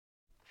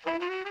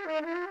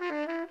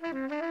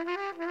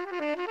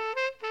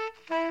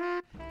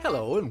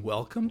Hello and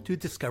welcome to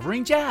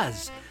Discovering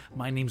Jazz.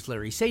 My name's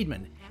Larry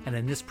Sadman, and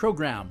in this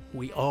program,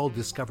 we all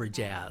discover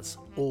jazz,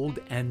 old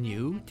and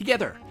new,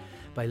 together.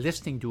 By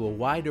listening to a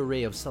wide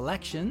array of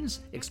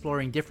selections,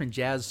 exploring different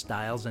jazz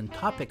styles and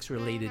topics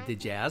related to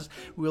jazz,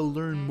 we'll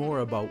learn more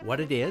about what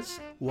it is,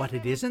 what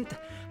it isn't,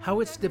 how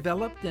it's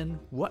developed, and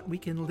what we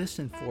can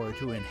listen for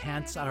to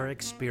enhance our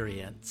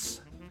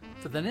experience.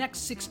 For the next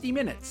 60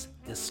 minutes,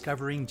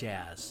 Discovering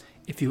Jazz.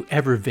 If you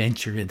ever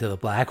venture into the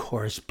Black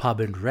Horse Pub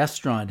and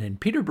Restaurant in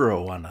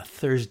Peterborough on a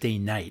Thursday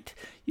night,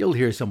 you'll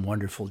hear some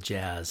wonderful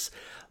jazz,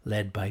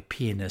 led by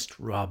pianist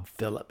Rob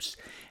Phillips.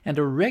 And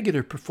a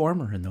regular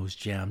performer in those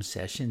jam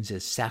sessions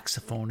is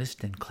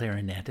saxophonist and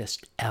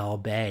clarinetist Al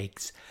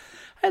Baggs.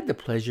 I had the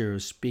pleasure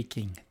of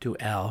speaking to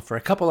Al for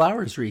a couple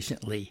hours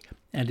recently,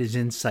 and his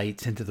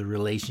insights into the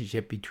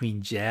relationship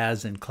between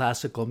jazz and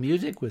classical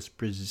music was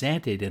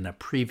presented in a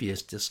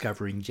previous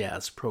Discovering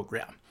Jazz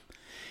program.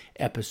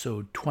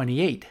 Episode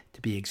 28,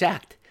 to be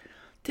exact.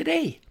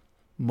 Today,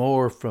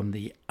 more from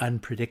the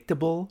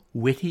unpredictable,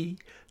 witty,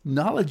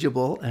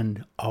 knowledgeable,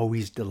 and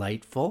always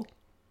delightful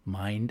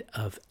mind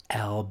of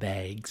Al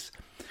Baggs,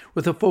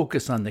 with a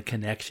focus on the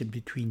connection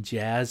between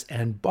jazz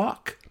and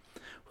Bach,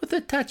 with a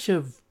touch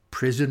of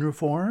prison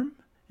reform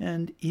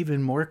and,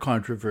 even more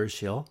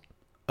controversial,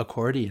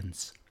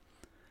 accordions.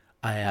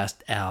 I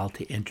asked Al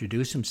to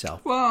introduce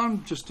himself. Well,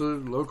 I'm just a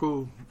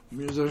local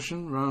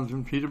musician around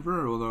in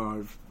Peterborough, although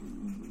I've,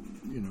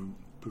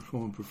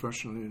 performed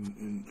professionally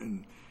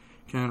in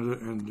Canada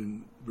and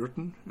in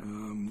Britain.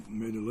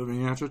 Made a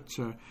living at it.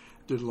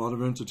 Did a lot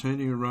of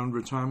entertaining around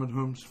retirement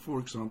homes, for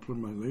example,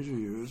 in my later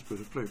years, but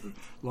I've played with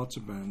lots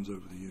of bands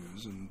over the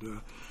years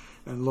and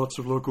lots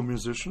of local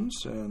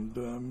musicians,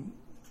 and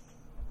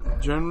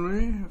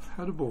generally I've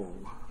had a ball.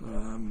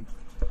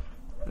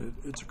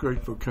 It's a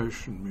great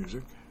vocation,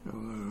 music.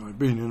 I've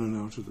been in and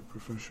out of the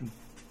profession,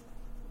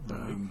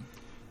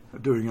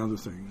 doing other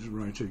things,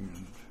 writing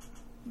and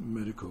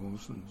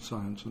medicals and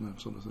science and that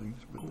sort of things.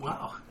 But,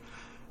 wow.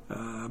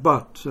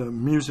 But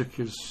music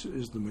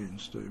is the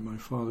mainstay. My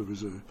father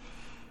was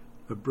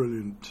a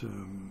brilliant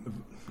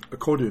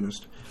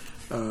accordionist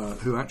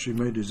who actually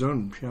made his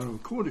own piano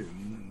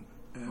accordion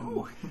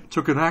and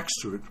took an axe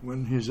to it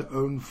when his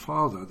own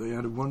father, they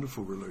had a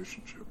wonderful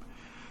relationship.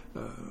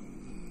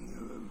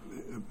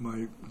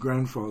 My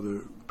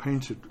grandfather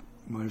painted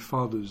my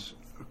father's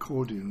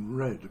accordion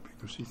red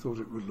because he thought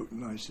it would look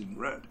nice in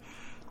red.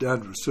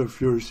 Dad was so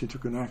furious he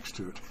took an axe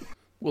to it.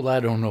 Well, I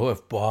don't know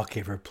if Bach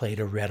ever played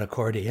a red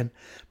accordion,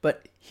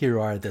 but here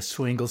are the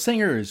Swingle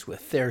Singers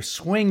with their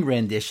swing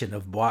rendition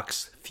of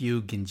Bach's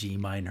Fugue in G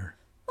minor.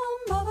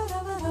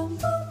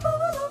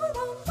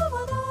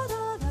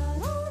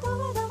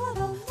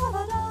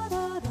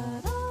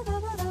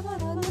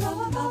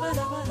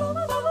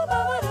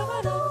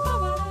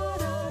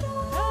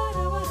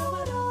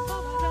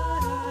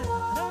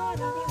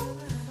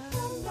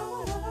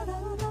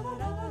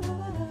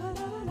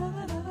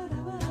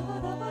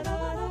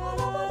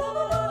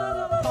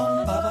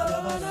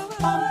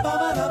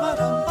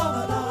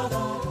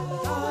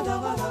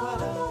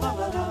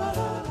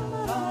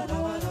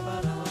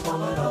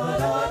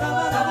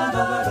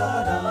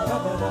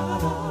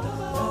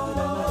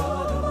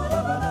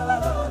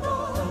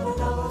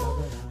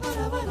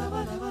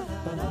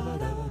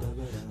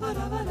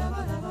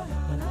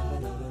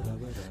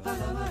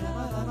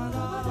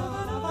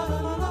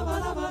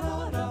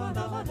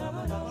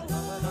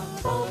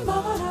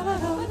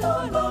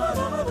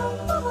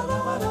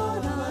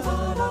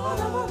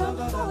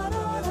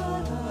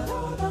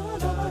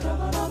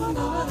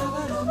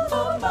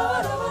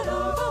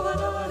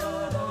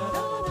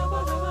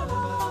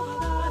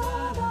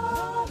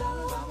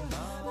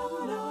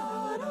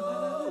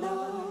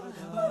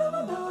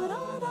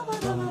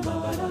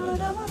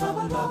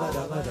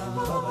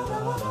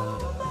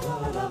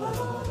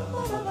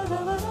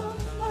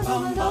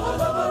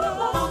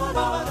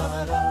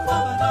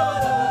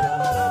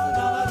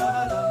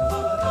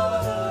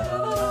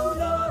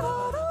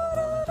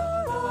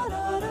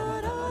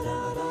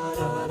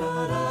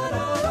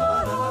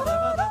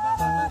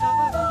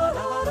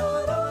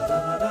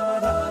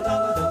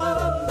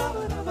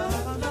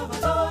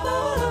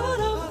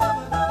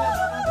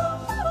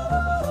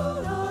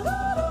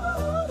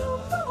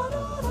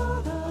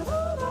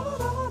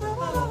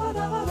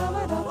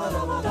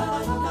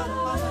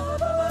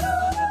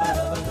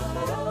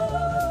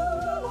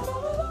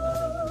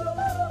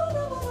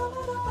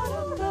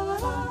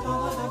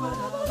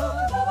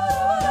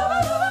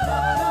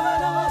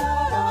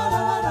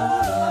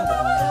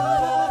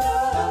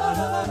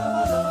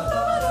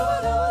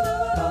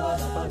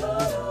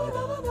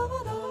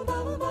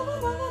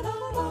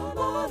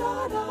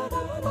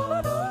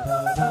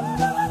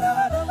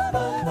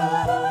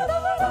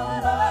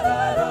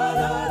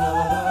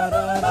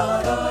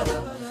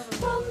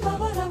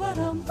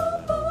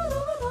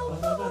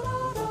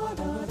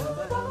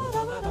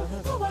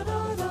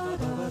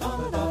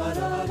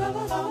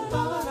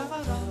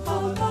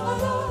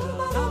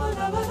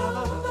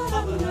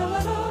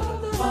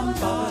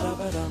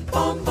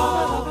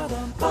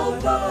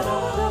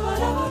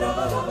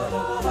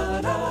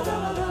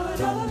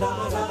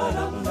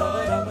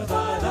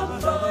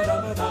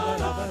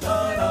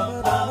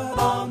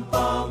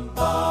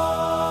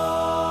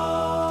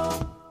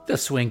 The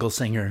Swingle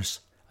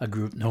Singers, a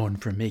group known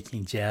for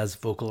making jazz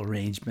vocal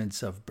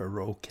arrangements of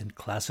Baroque and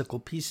classical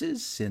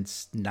pieces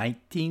since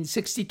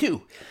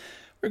 1962.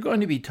 We're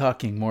going to be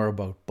talking more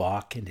about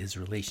Bach and his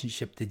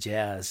relationship to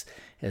jazz,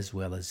 as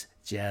well as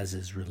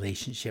jazz's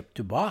relationship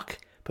to Bach.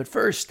 But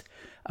first,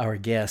 our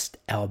guest,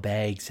 Al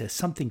Baggs, has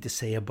something to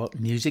say about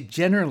music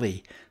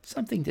generally,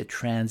 something that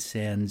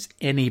transcends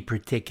any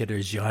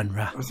particular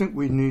genre. I think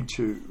we need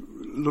to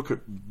look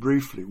at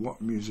briefly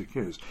what music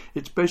is.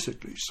 It's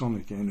basically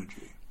sonic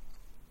energy.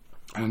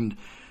 And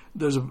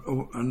there's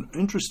an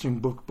interesting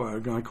book by a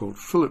guy called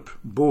Philip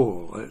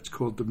Ball. It's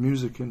called The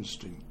Music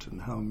Instinct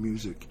and How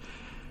Music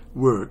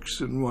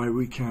Works and Why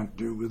We Can't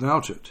Do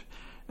Without It.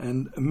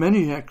 And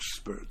many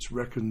experts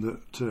reckon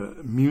that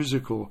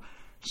musical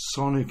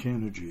sonic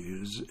energy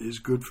is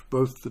good for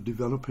both the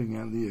developing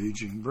and the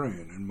aging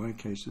brain. In my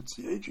case, it's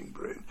the aging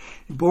brain.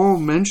 Ball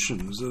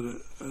mentions that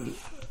a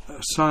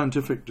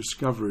scientific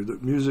discovery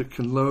that music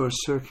can lower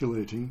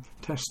circulating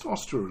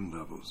testosterone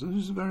levels. This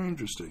is very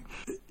interesting.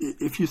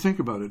 If you think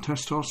about it,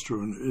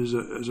 testosterone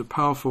is a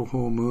powerful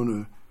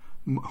hormonal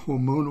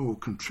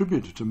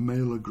contributor to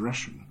male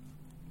aggression.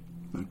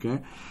 Okay?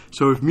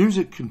 So if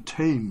music can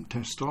tame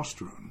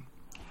testosterone,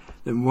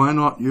 then why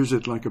not use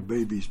it like a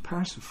baby's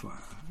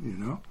pacifier,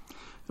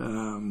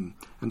 and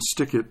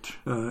stick it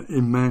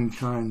in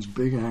mankind's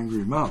big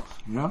angry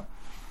mouth,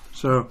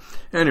 So,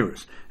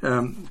 anyways,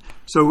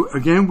 so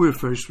again we're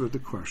faced with the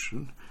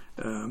question,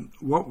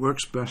 what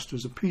works best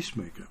as a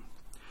peacemaker,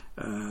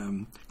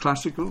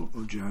 classical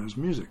or jazz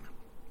music?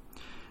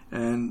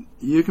 And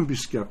you can be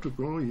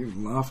skeptical, you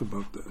can laugh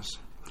about this,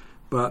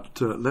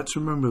 but let's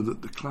remember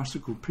that the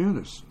classical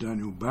pianist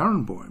Daniel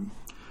Barenboim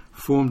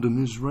formed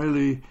an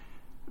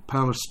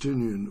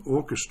Israeli-Palestinian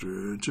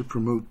orchestra to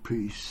promote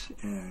peace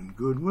and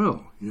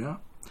goodwill,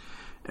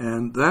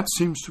 And that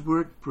seems to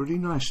work pretty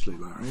nicely,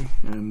 Larry.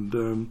 And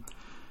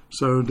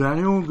so,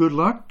 Daniel, good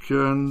luck.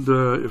 And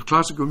if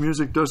classical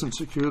music doesn't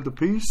secure the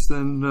peace,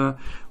 then,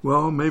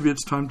 well, maybe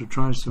it's time to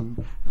try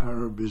some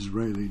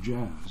Arab-Israeli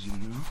jazz,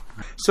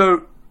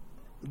 So,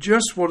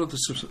 just what are the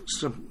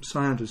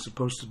scientists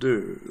supposed to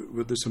do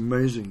with this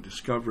amazing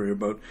discovery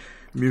about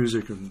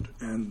music and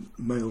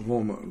male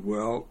hormone?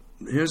 Well,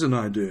 here's an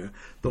idea.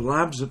 The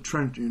labs at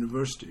Trent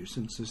University,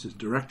 since this is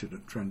directed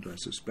at Trent, I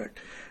suspect,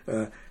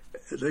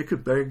 they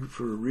could beg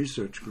for a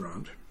research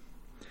grant.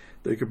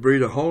 They could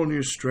breed a whole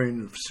new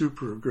strain of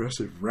super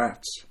aggressive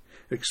rats,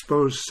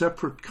 expose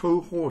separate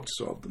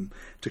cohorts of them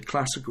to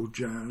classical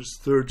jazz,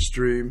 third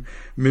stream,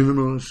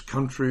 minimalist,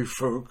 country,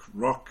 folk,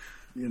 rock,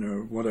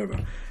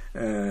 whatever,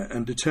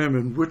 and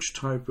determine which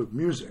type of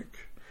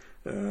music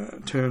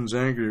turns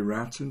angry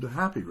rats into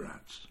happy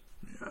rats.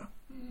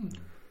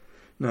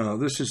 Now,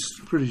 this is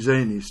pretty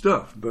zany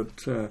stuff,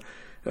 but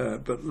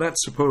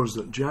let's suppose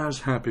that jazz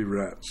happy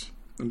rats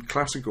and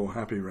classical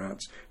happy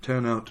rats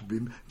turn out to be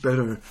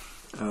better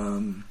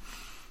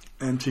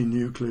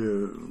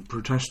anti-nuclear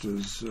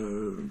protesters,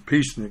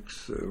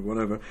 peaceniks,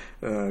 whatever,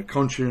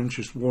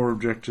 conscientious war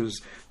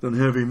objectors than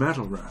heavy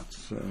metal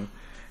rats.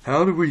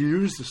 How do we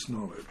use this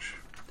knowledge?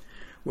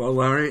 Well,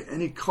 Larry,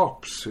 any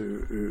cops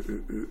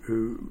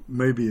who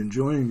may be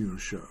enjoying your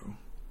show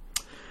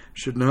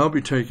should now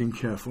be taking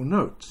careful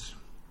notes.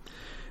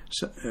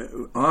 So,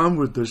 armed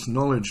with this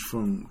knowledge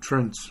from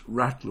Trent's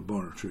rat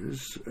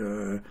laboratories,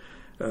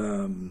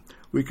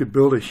 we could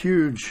build a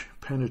huge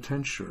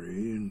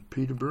penitentiary in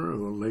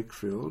Peterborough or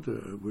Lakefield,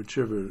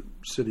 whichever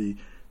city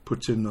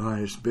puts in the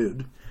highest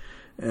bid,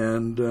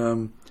 and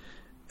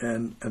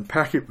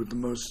pack it with the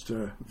most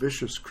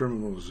vicious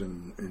criminals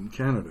in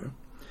Canada.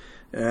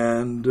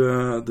 And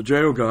the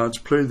jail guards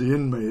play the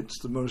inmates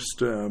the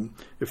most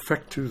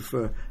effective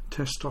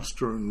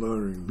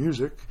testosterone-lowering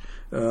music,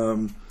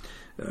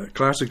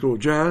 classical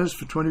jazz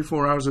for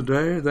 24 hours a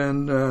day.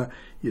 Then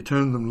you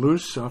turn them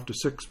loose after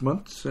 6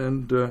 months,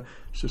 and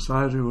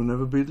society will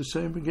never be the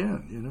same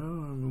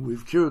again.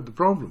 We've cured the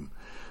problem.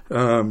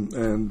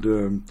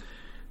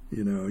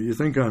 You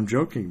think I'm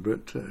joking,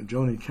 but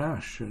Johnny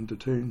Cash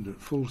entertained at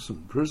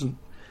Folsom Prison,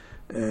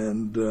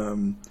 and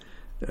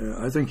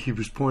I think he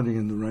was pointing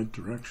in the right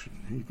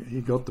direction.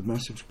 He got the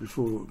message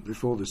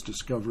before this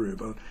discovery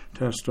about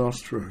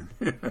testosterone.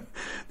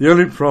 The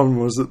only problem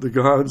was that the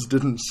guards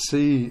didn't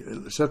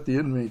set the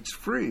inmates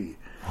free.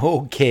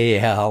 Okay,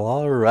 Al,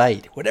 all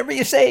right. Whatever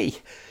you say.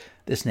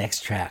 This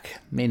next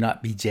track may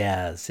not be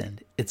jazz,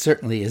 and it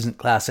certainly isn't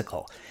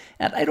classical.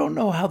 And I don't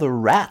know how the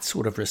Rats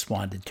would have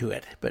responded to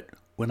it, but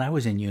when I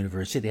was in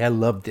university, I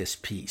loved this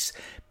piece,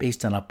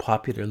 based on a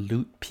popular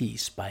lute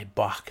piece by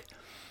Bach.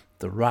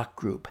 The rock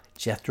group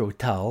Jethro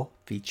Tull,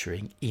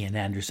 featuring Ian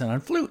Anderson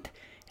on flute,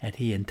 and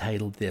he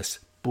entitled this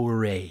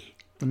Bourrée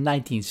from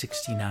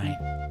 1969.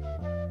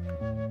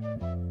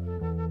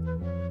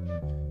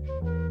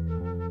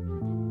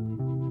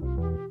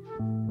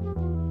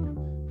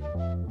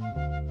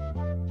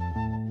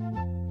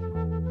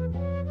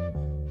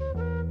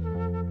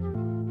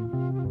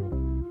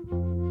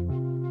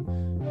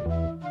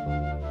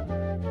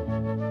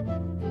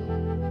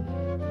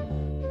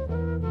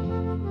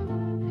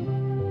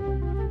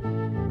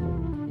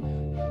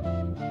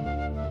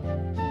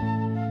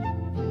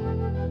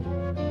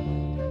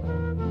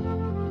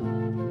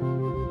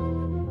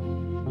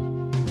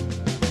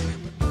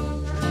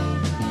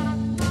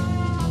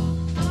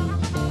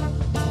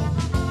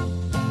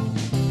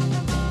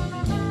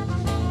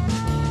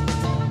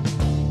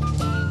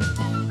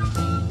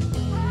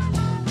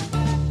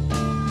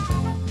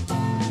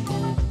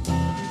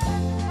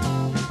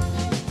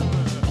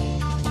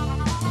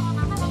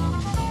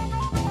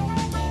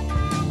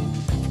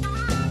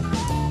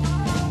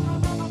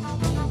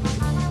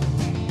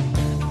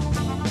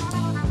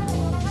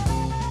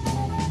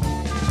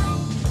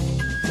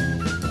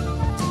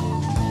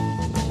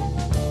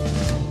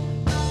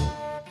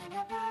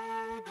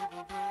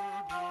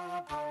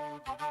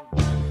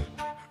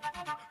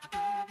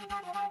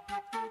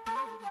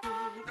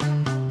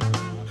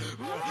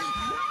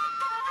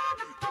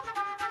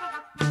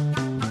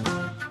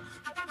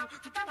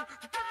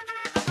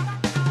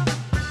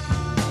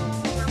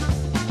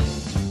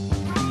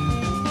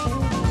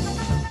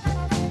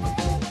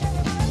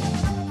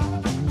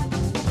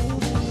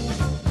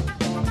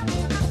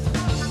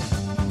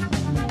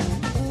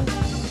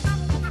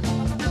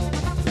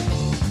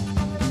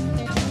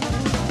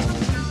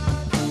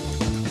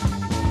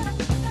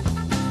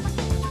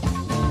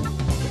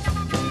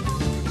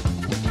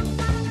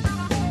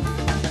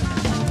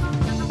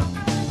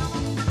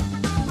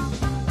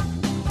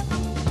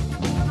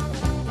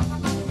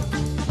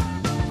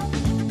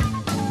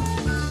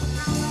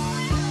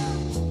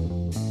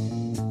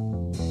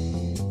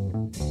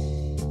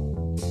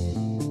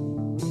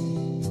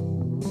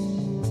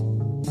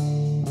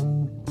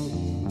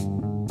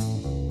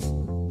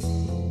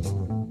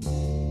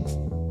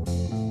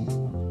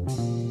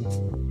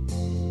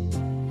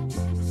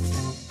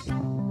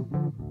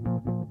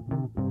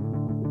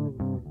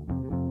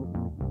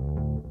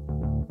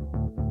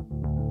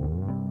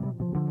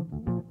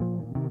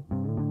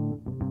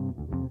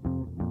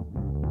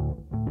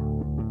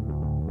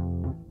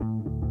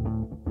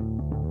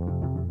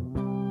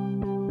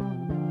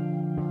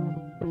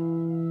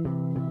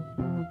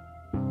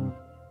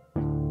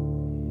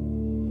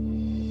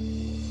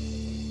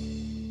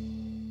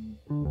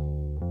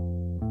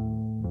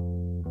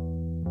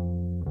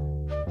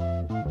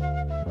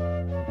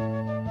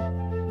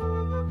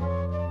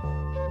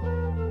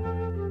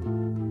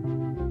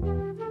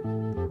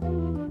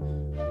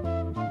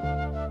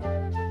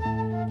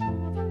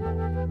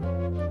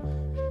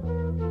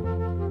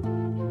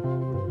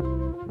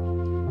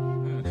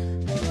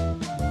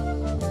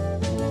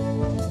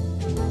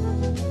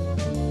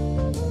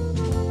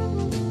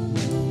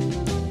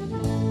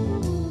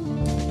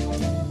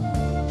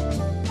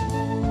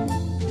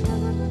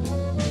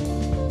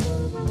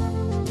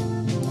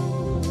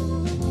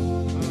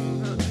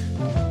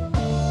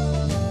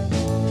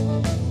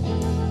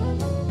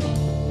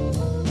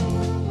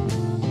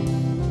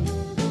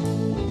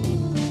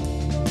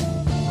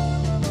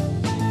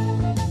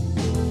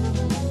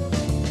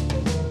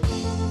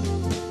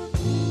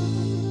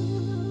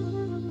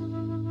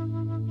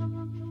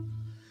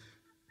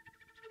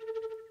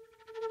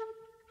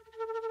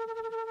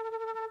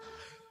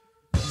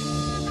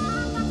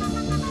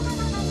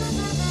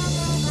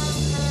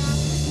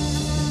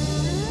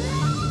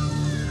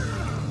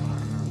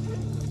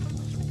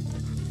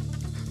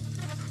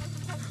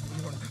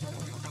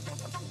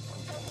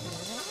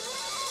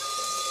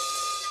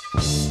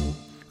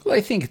 Well,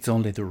 I think it's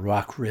only the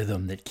rock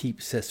rhythm that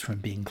keeps us from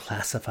being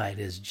classified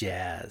as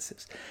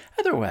jazz.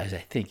 Otherwise, I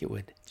think it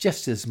would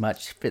just as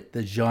much fit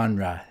the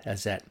genre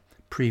as that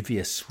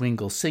previous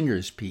Swingle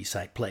Singers piece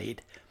I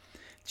played,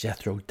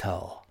 Jethro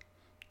Tull.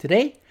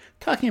 Today,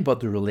 talking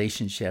about the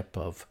relationship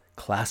of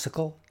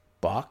classical,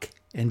 Bach,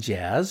 and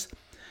jazz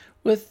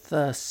with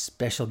a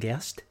special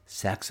guest,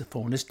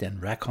 saxophonist and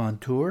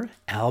raconteur,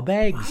 Al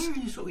Baggs. Why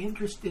are you so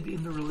interested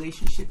in the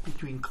relationship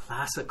between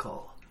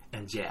classical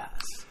and jazz?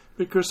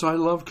 Because I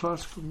love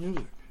classical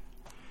music,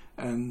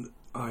 and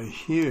I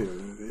hear,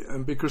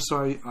 and because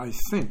I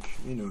think,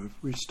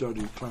 if we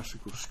study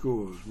classical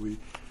scores,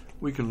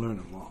 we can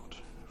learn a lot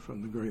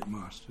from the great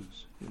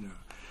masters,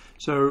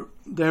 So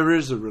there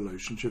is a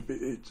relationship.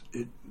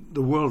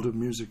 The world of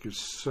music is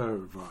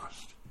so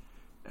vast,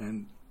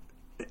 and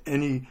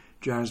any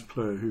jazz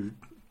player who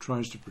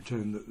tries to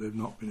pretend that they've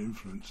not been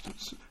influenced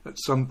at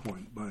some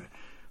point by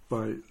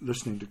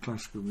listening to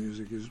classical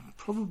music is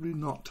probably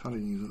not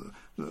telling you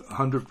the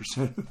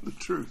 100% of the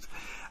truth.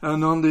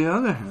 And on the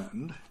other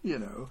hand,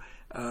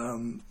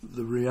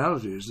 the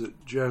reality is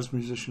that jazz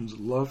musicians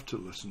love to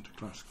listen to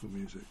classical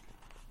music.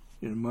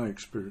 My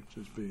experience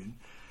has been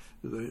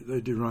they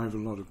derive a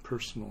lot of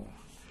personal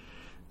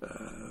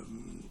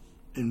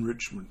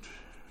enrichment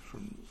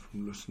from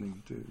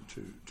listening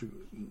to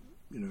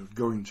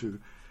going to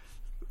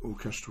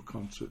orchestral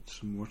concerts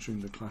and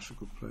watching the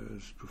classical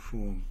players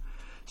perform.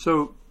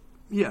 So,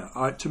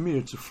 to me,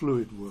 it's a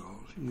fluid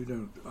world.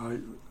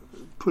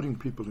 Putting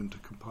people into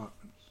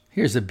compartments.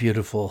 Here's a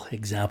beautiful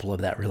example of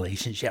that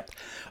relationship.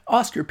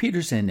 Oscar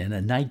Peterson, in a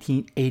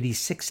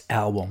 1986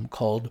 album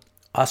called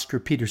Oscar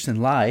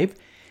Peterson Live,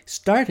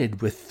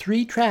 started with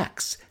 3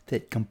 tracks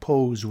that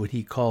compose what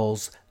he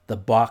calls the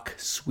Bach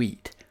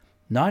Suite.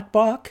 Not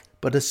Bach,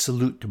 but a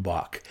salute to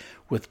Bach,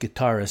 with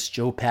guitarist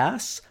Joe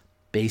Pass,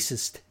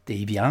 bassist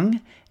Dave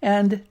Young,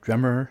 and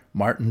drummer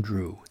Martin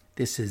Drew.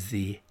 This is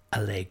the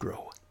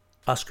Allegro.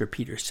 Oscar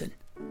Peterson.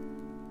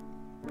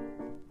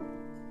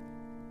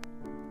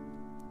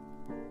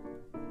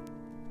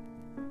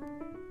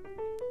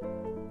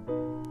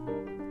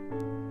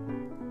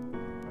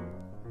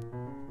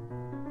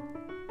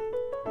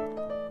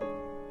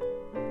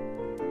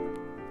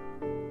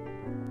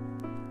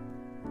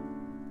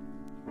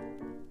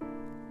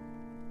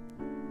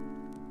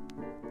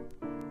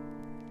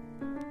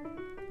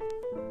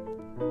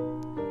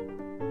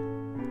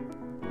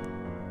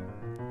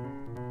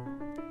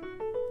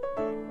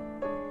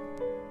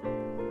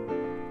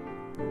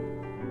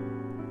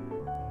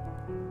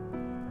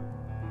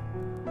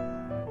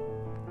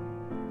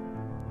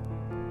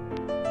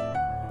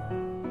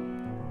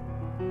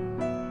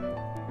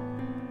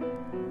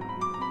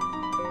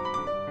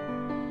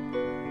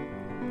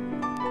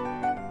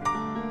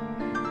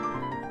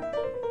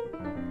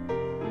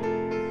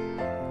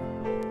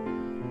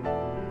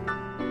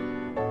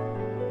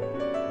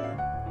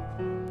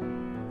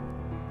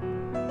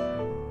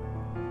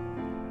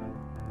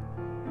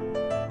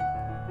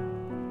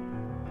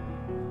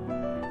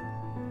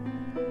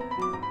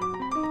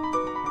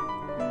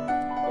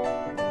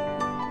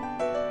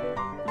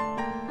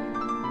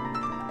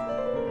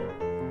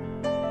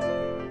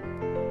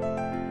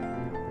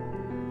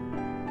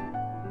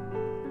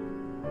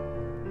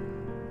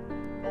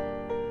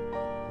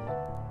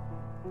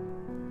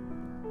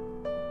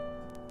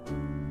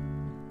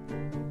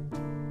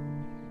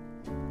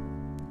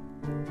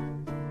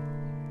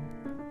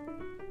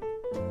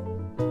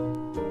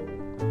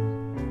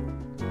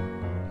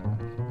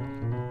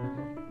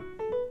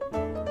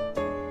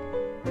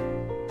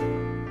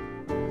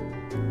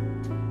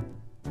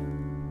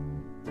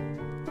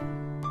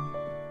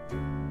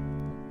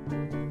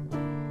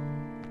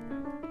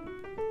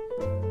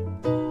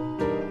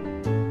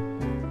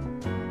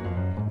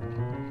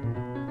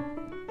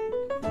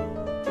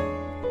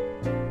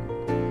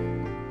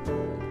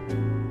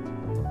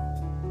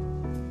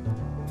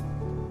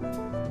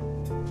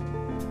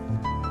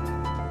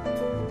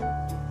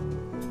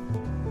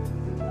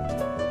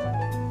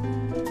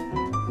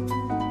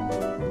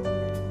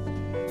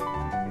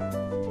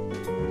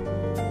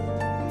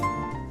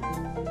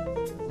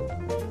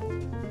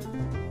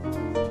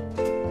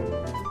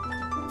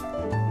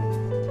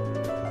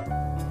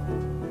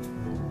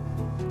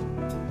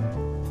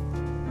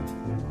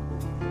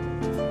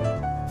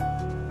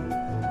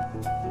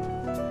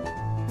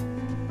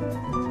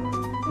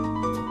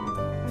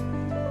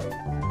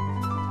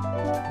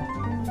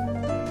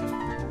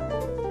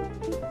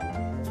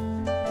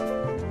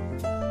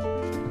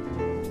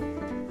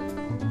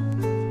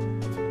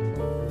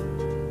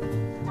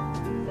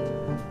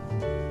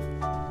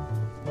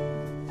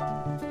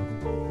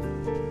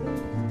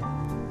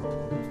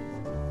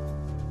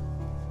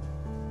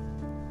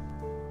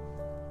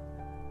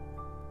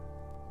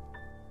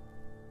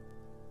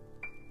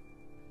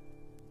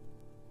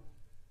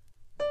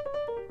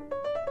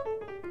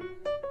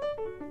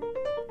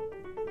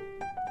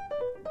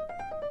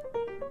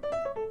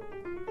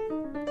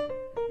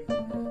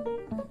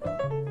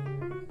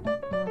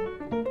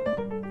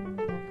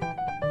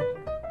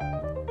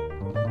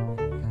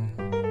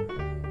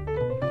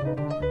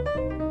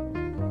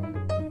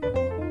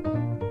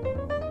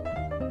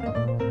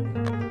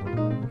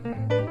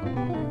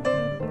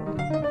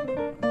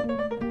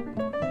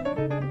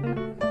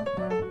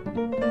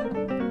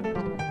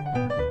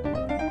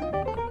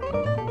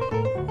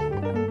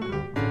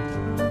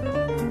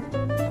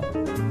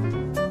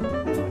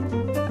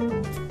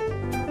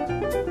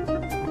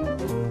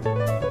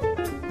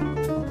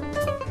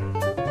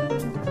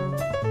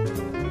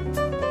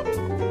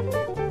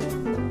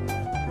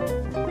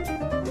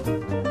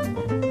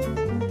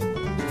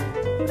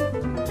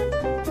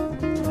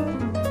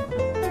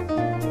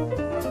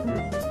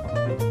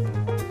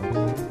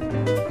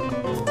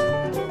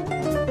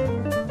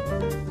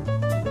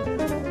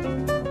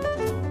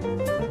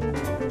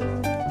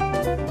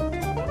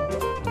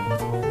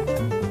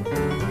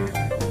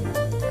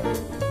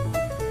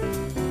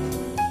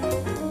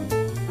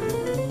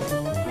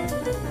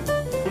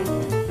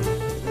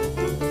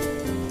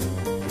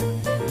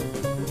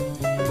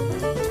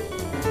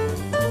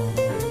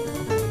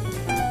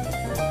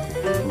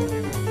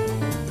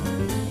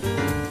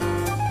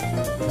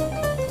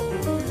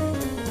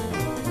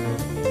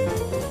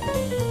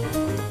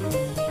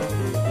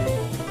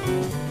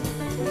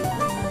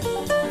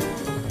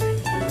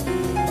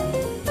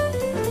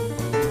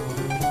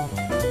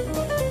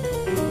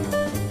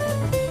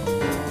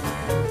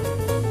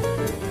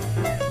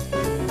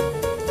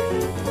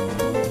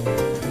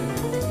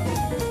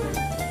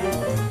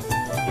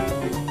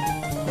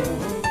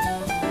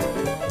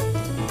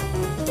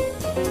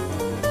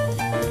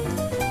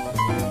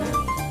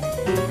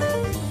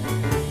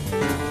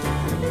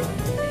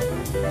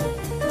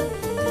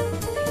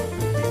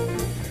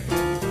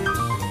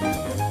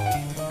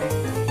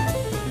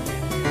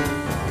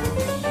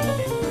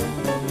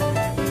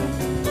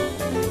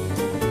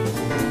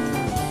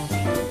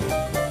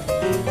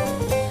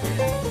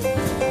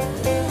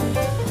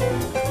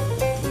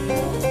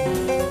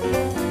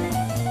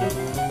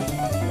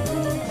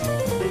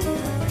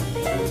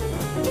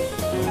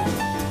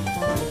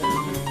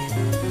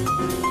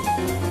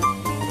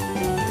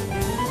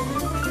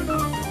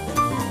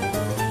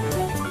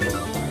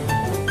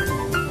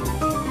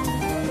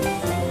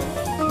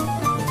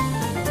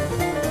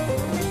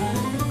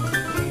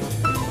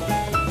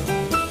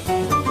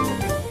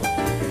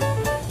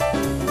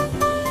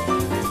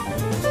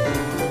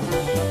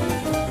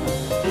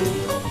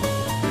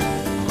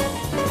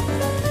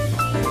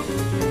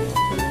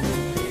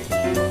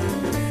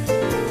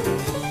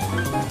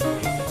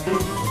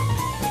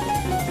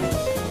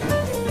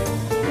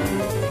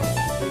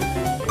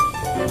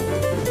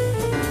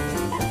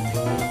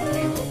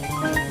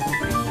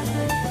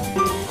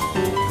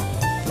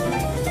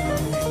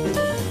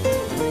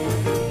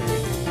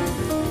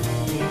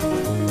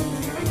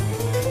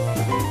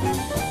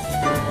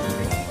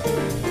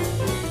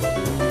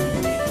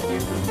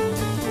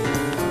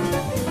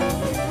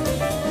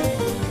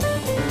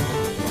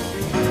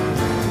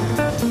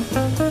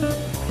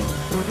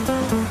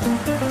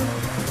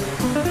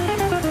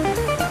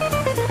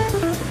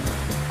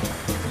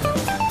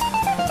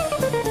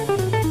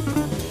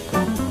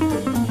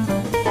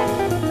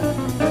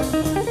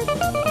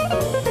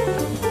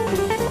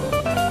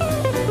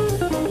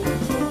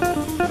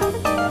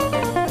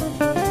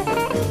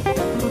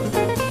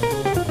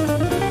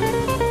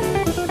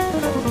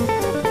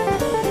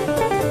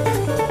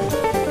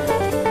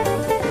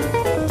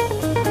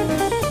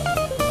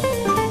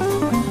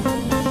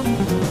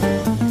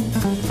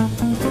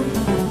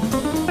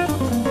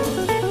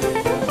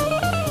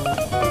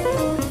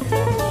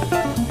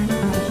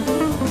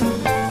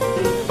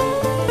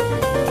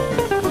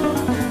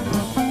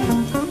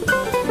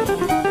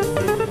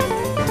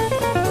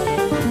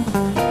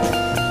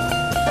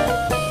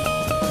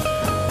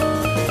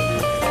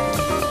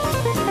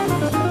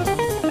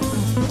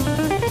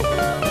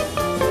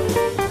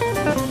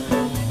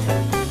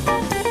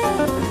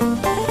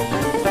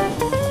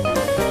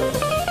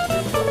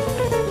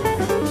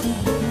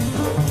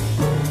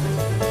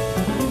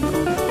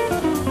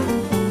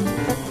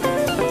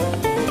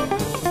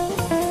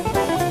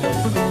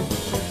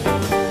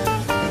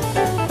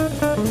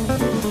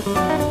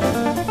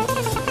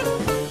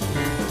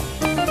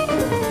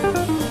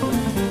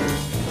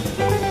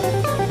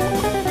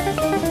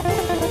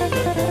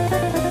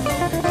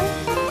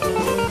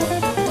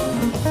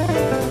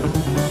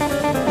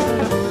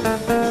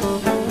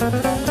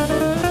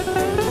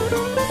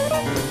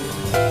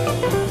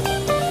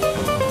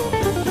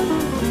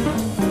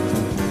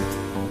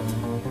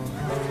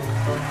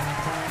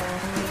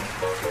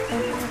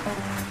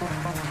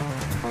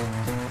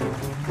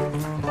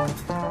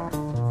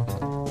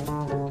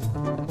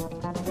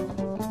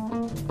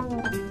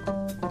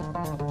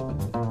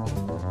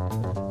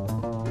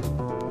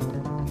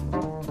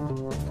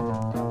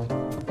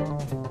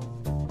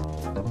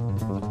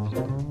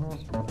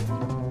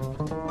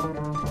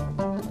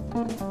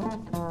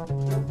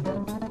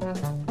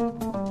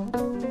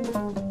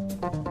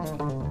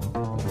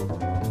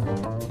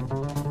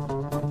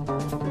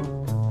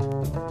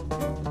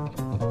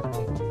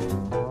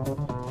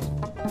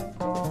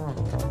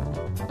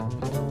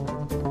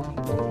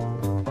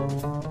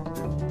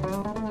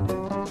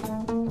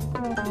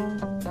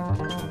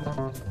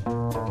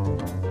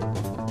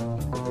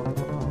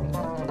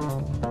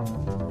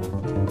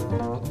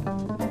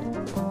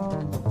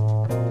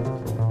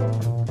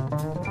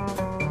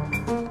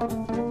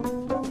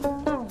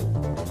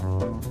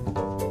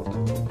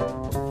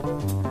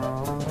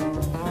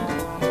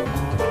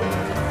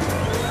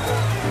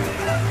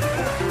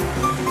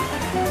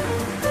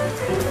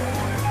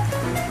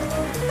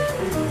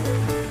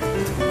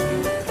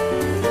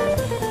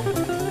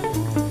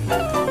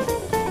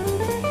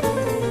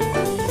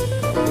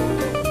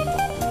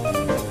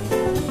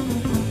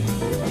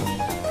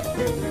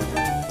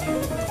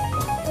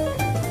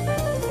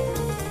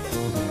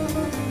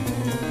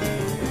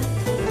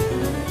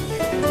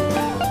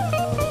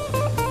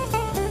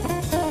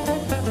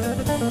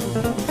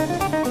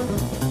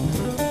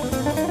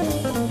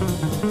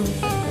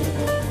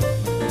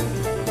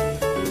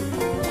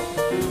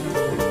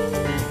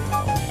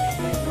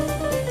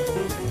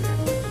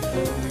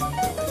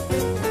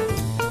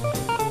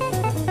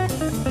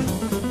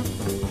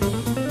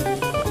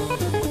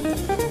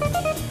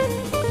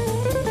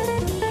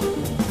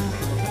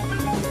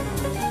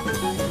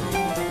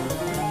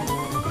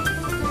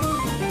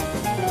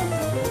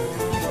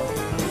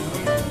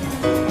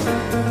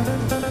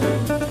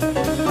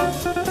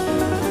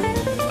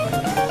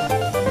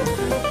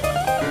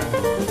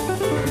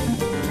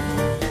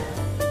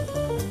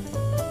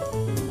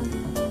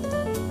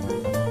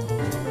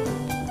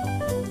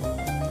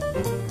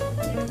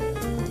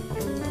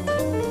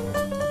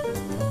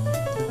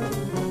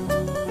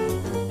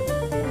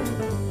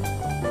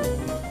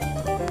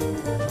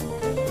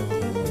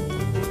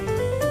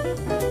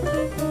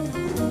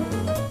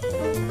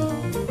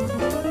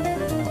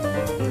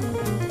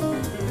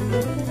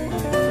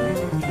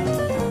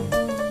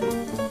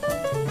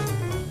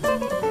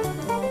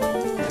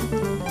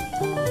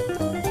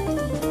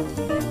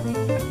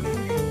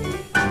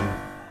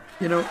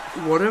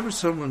 whatever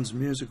someone's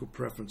musical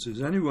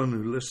preferences, anyone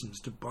who listens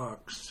to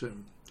Bach's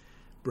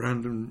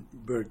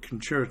Brandenburg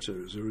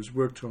concertos, or has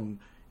worked on,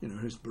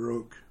 his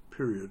Baroque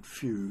period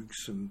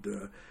fugues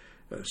and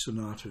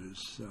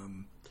sonatas,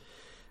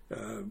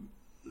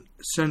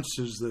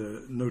 senses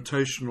the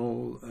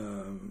notational,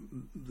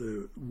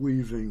 the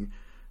weaving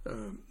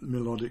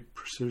melodic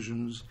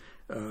precisions,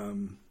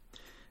 and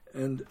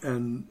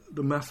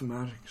the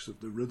mathematics of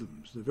the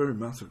rhythms. They're very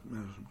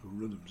mathematical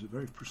rhythms. They're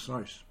very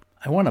precise.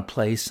 I want to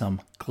play some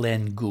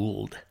Glenn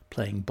Gould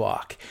playing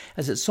Bach,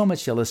 as it so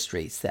much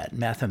illustrates that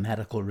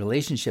mathematical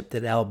relationship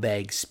that Al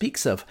Baggs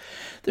speaks of.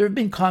 There have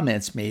been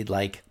comments made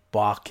like,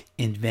 Bach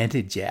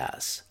invented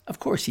jazz. Of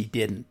course he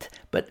didn't,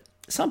 but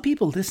some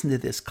people listen to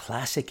this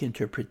classic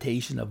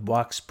interpretation of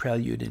Bach's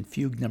Prelude and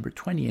Fugue No.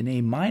 20 in A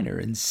minor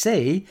and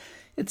say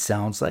it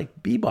sounds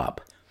like bebop.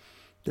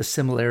 The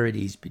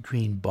similarities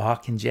between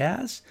Bach and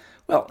jazz?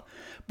 Well,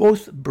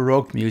 both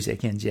Baroque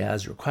music and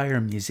jazz require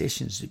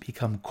musicians to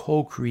become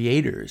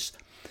co-creators.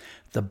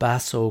 The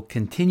basso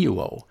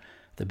continuo,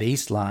 the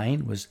bass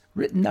line, was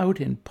written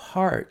out in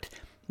part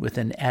with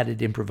an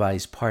added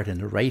improvised part in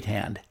the right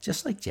hand,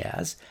 just like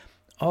jazz.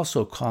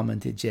 Also common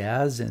to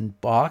jazz and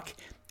Bach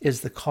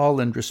is the call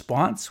and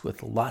response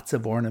with lots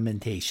of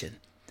ornamentation.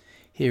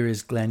 Here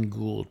is Glenn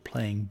Gould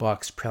playing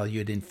Bach's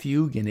Prelude and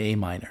Fugue in A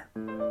minor.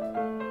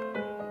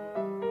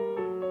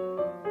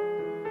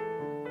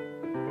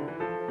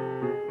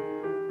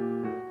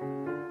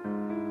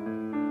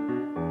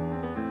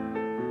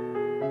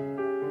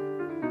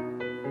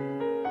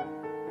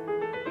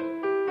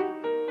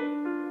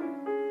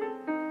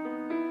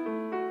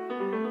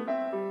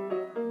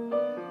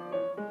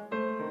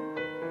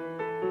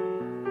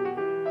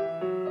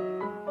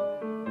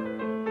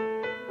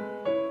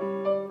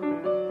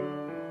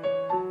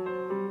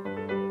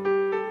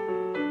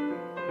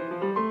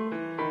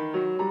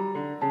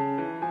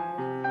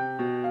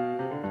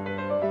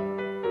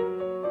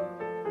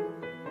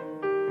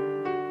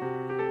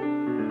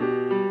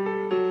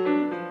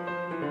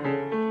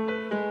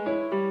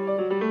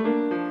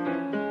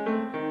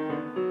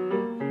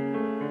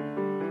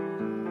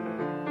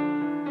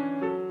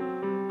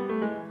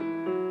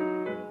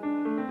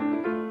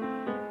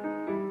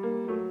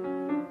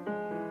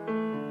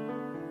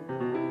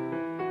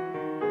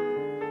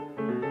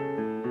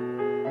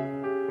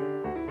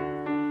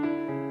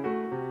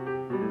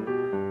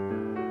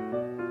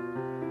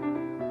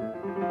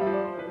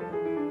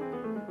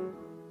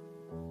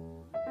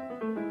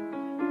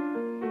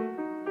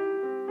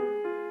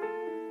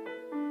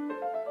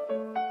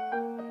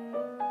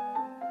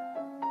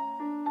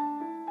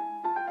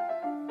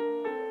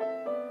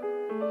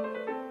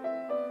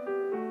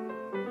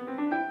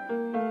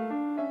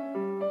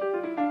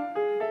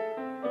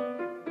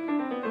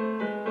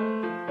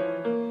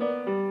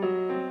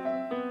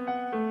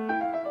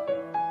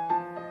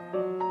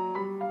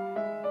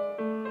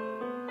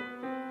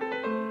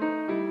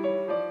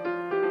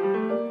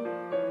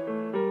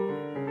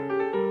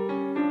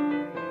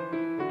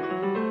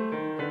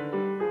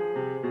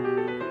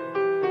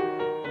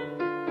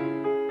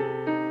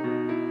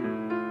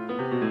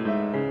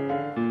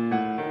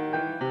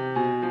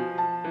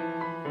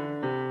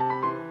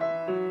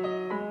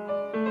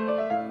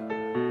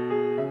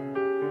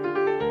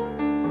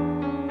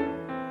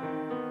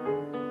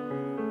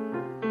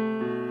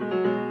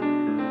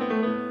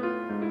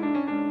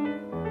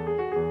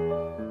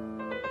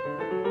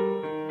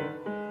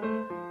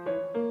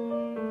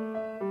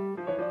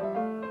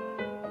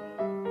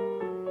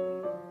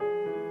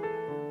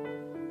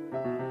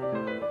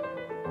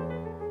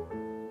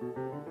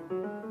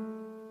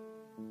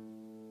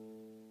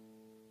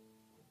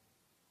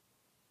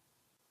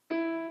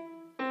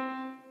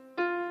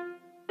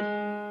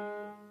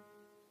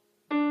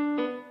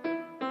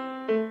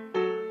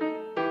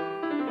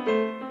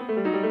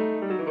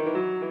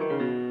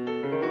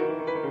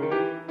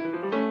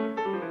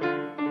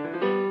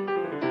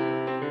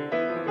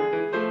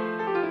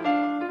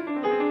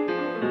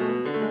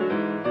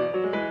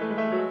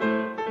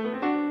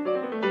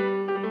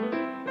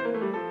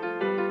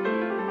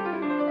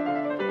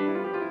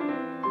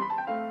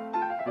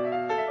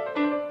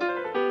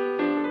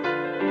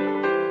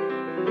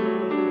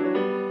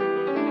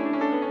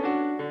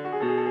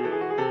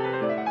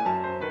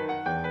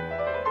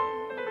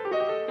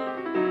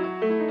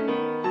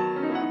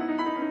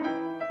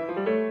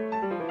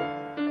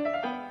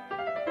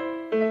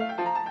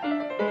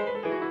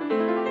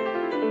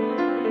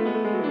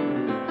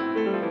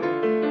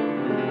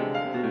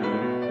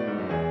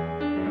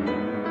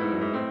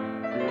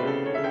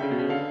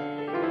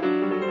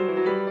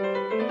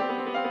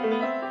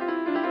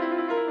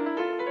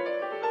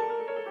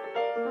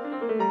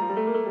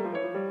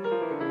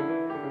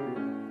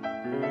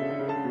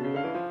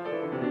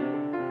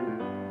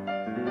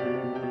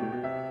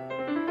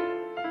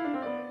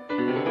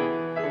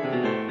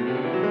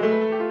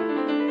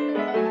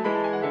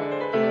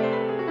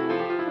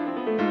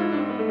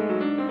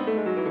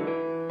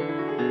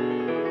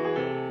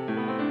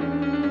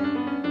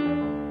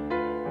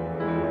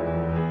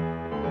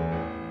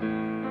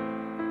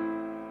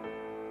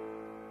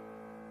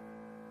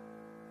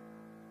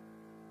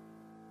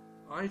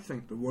 I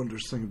think the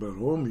wondrous thing about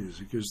all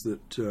music is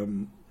that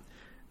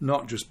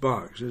not just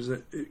Bach's, is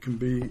that it can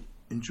be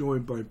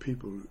enjoyed by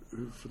people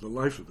who, for the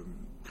life of them,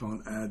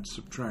 can't add,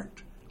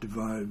 subtract,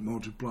 divide,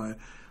 multiply,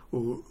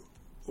 or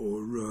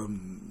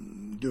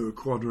do a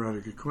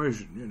quadratic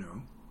equation, you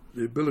know.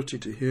 The ability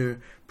to hear,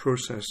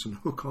 process, and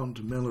hook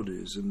onto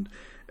melodies and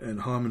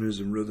harmonies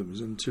and rhythms,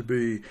 and to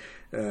be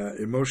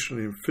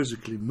emotionally and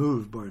physically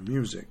moved by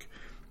music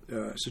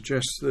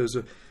suggests there's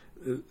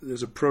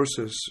a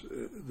process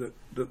that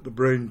the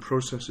brain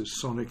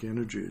processes sonic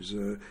energies,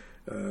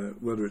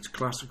 whether it's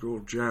classical,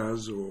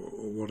 jazz, or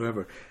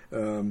whatever.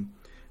 There's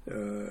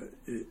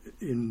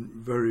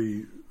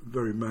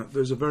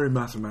a very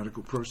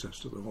mathematical process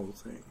to the whole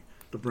thing.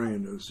 The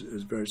brain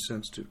is very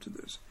sensitive to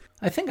this.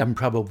 I think I'm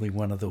probably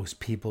one of those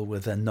people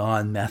with a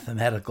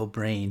non-mathematical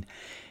brain.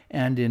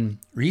 And in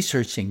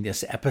researching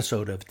this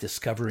episode of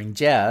Discovering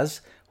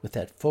Jazz, with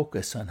that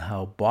focus on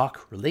how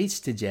Bach relates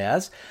to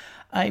jazz,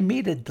 I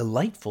made a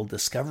delightful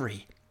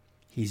discovery.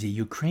 He's a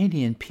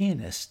Ukrainian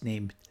pianist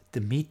named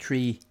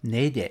Dmitry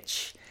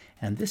Nedich,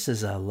 and this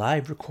is a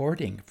live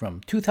recording from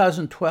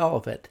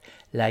 2012 at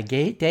La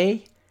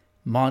Gaîté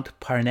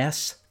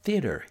Montparnasse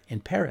Theatre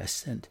in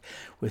Paris, and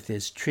with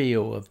his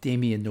trio of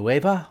Damien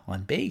Nueva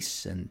on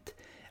bass and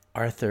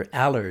Arthur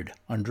Allard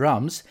on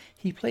drums,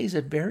 he plays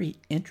a very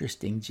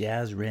interesting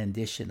jazz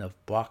rendition of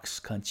Bach's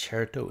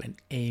Concerto in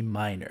A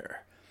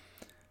minor.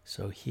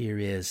 So here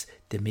is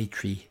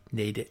Dmitry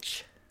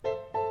Nedich.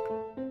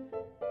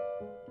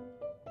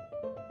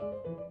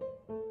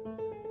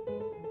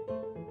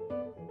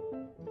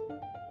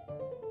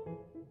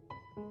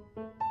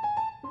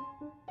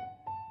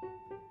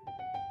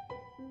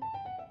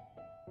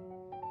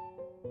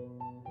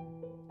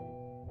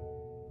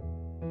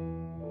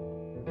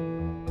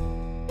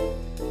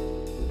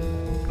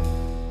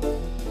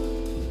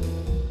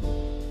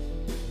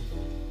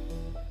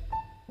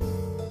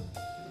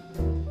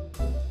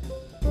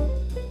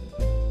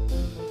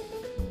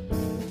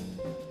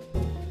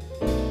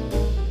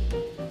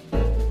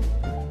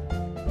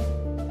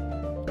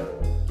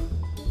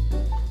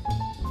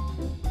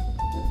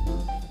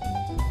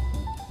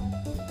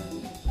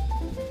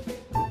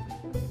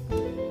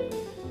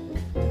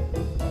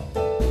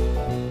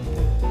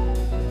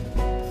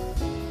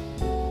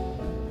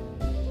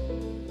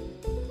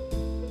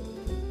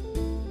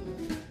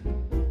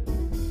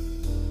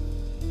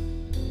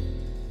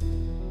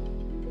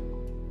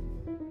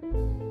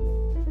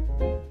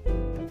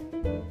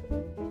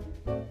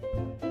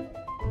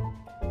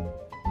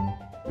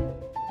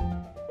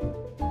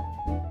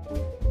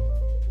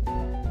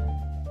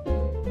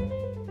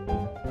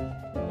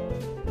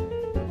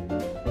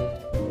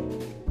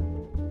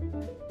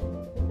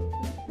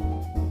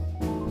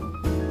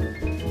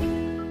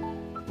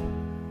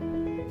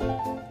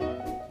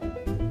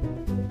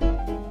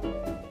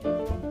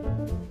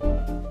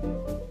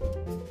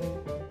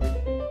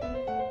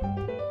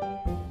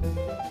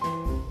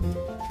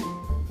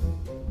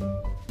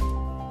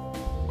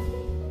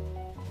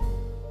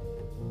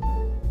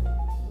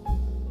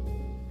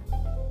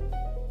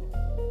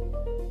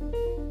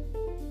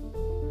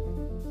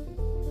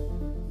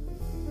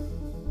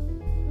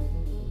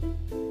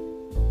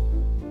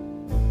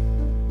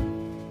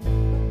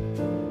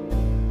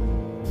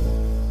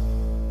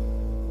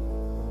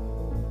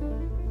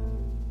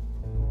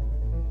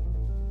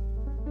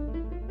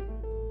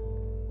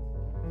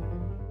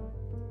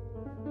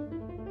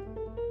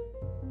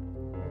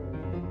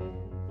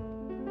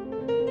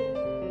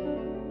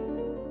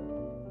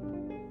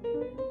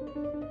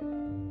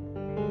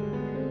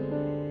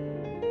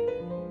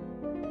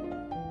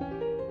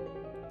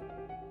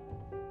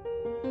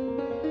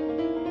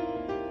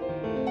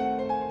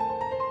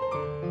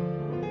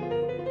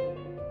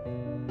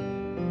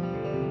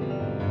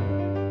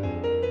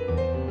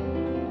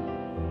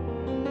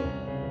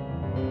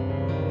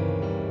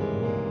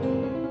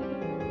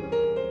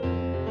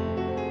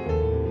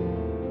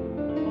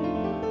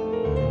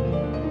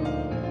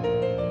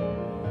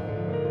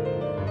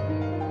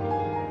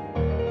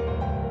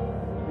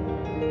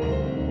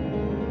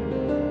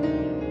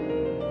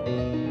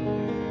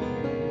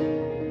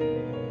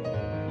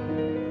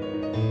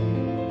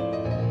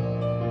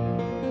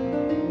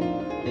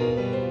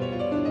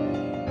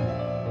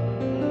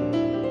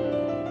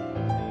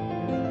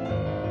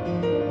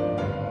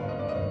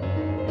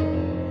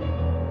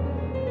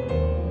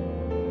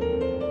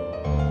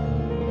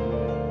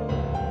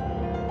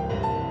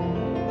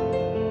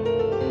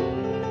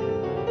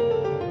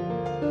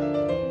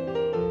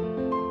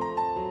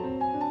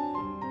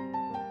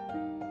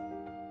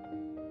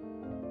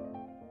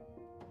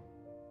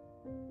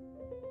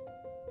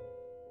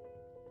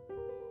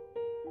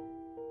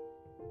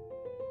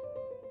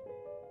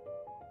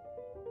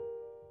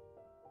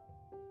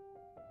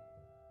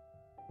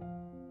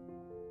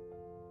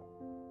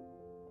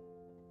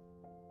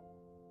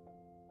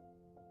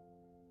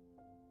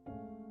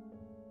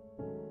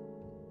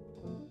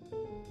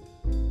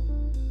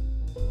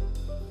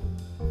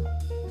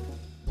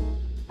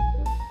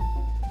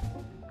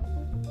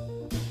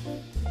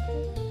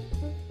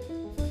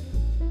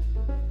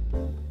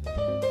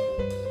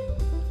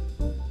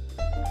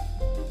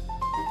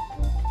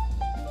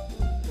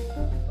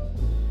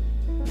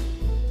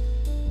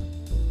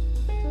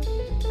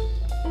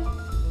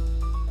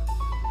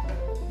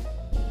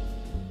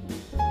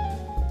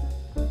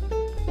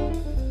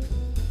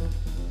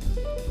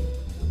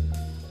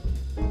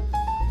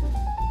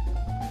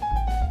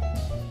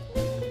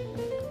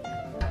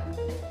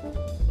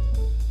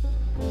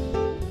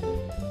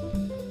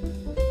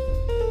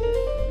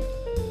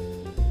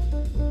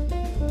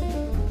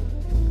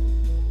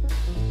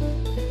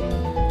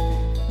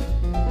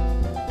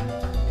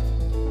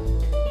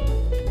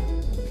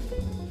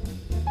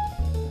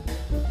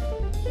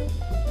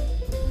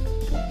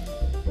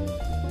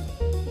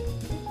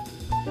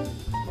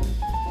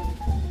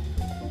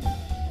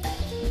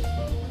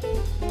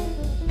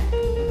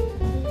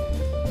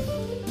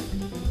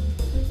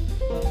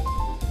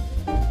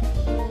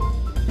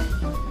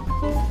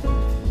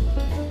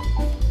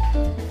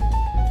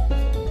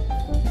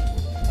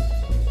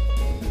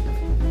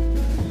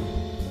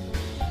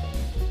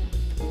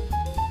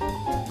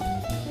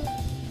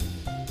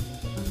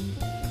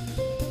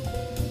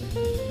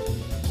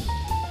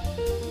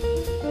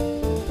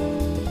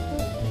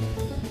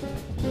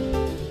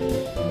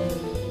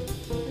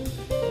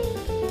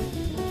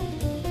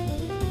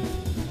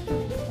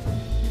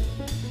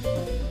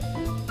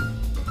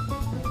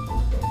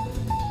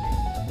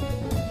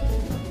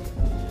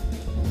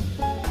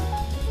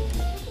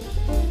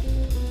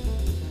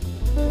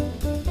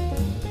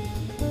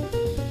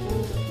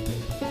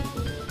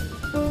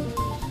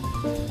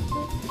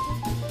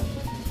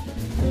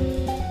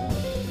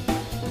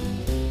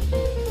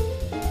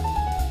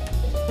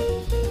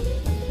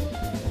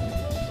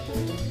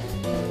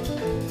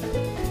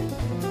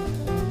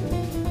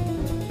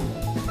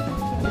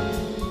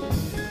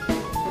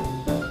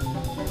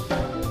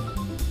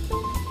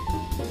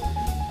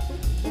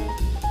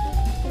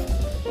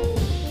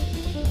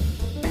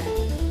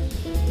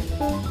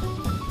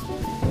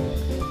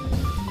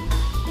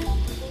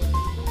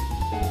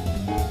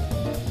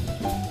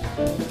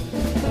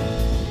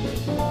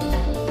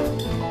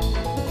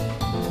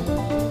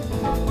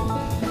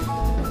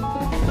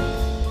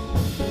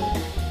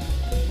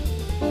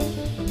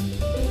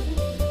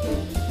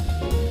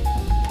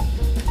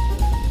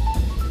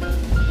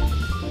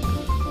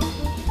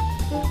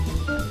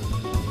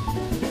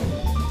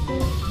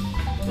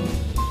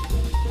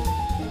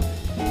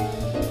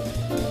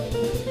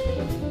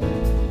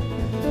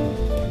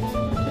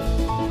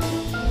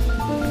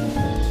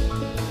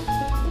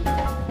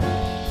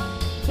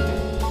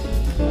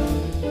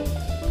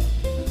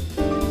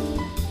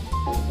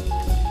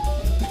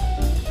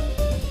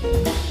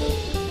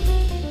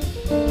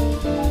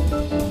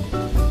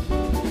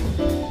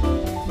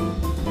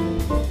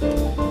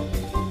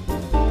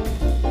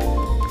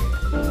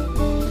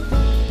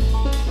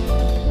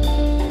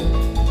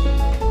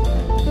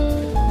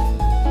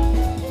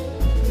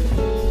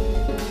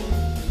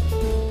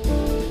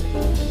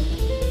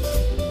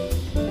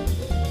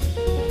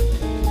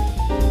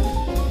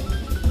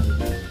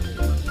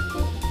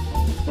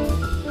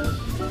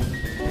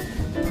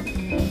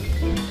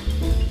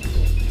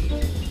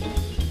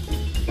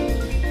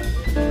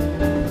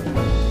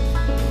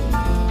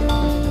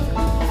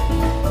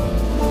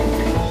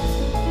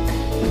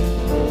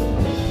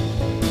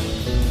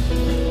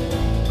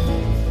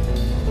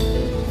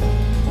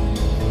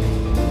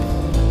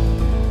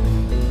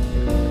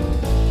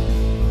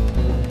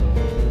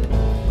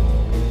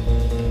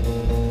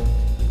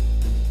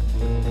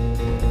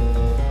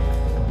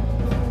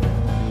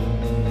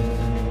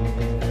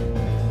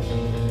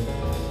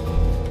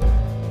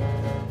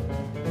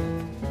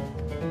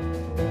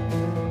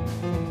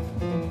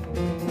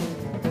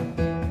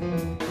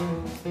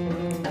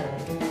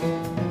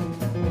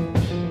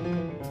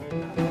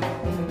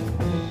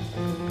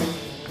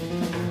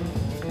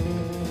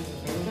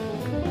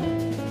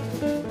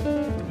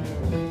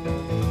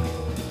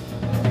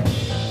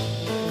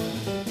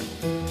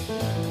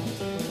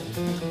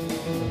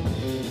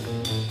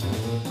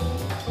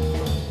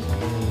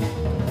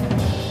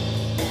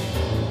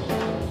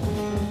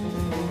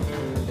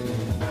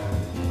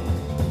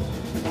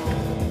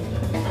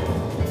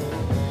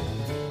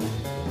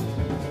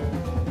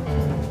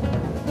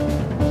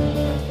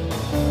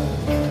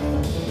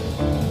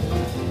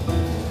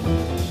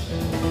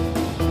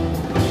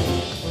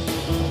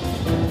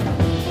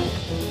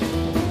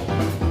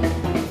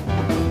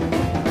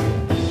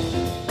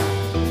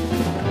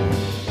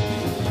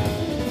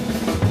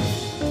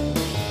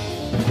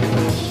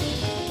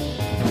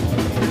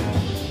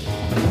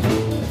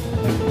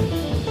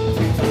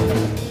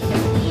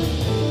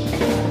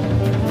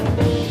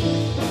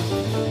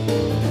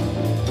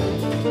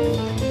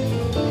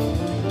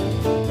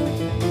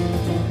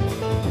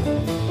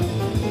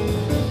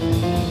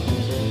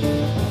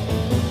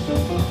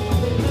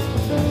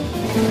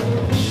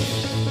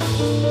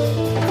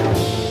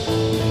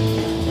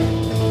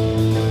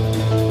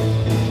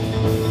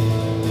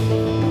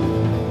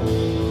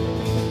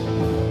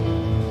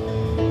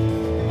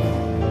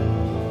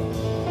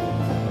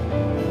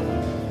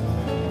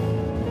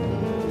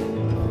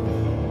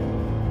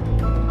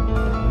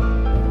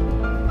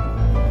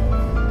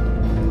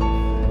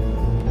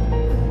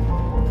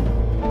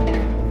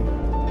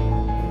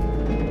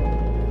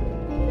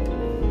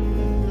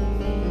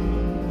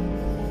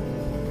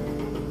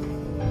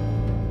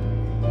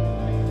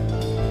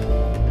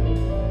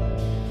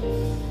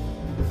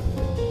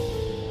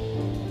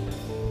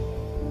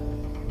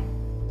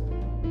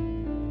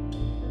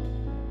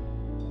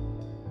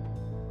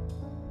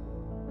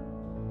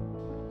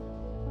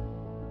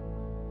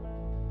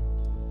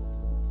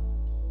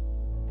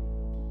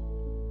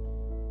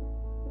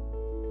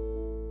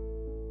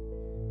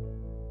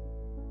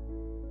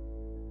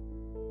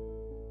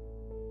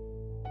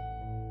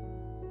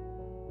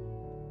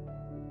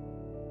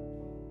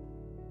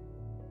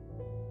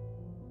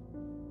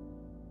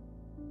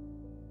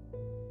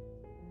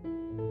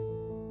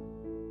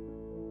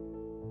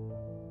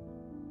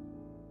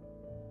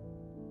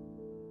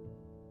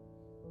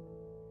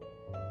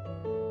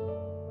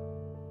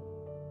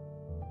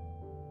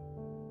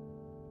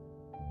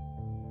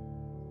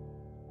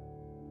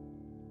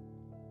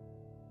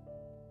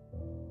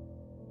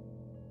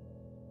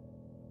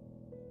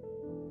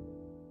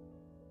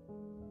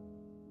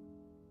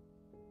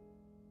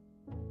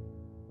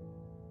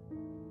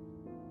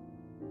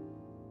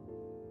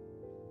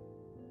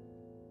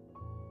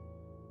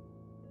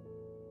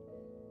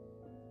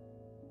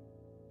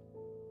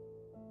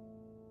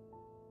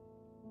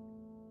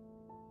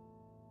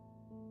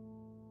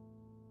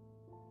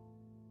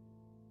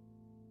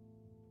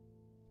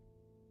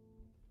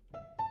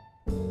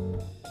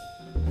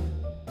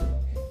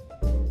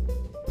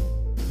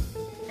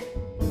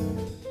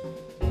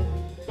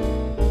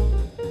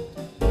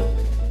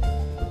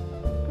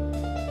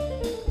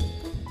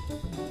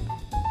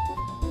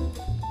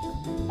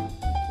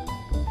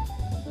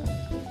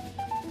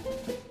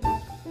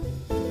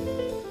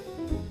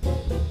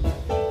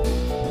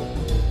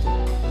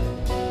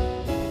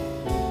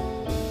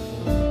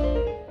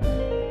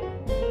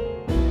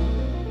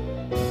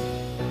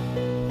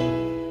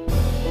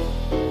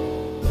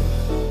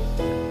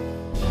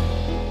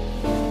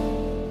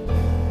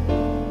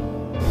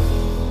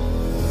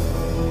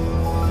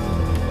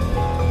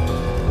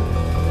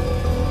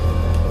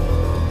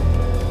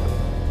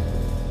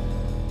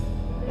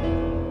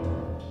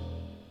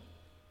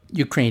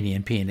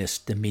 Ukrainian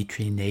pianist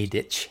Dmitry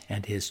Nadich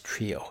and his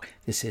trio.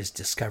 This is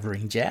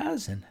Discovering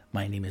Jazz, and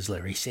my name is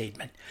Larry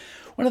Seidman.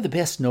 One of the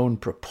best-known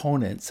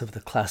proponents of the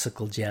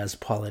classical jazz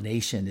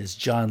pollination is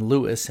John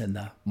Lewis and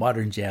the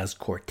Modern Jazz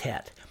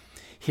Quartet.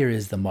 Here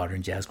is the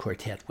Modern Jazz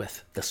Quartet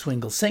with the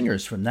Swingle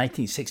Singers from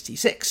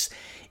 1966,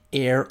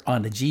 Air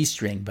on a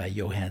G-String by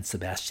Johann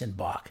Sebastian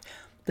Bach.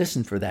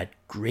 Listen for that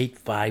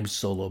great vibe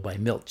solo by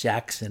Milt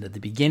Jackson at the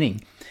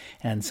beginning,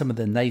 and some of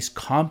the nice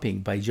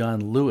comping by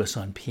John Lewis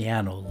on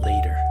piano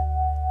later.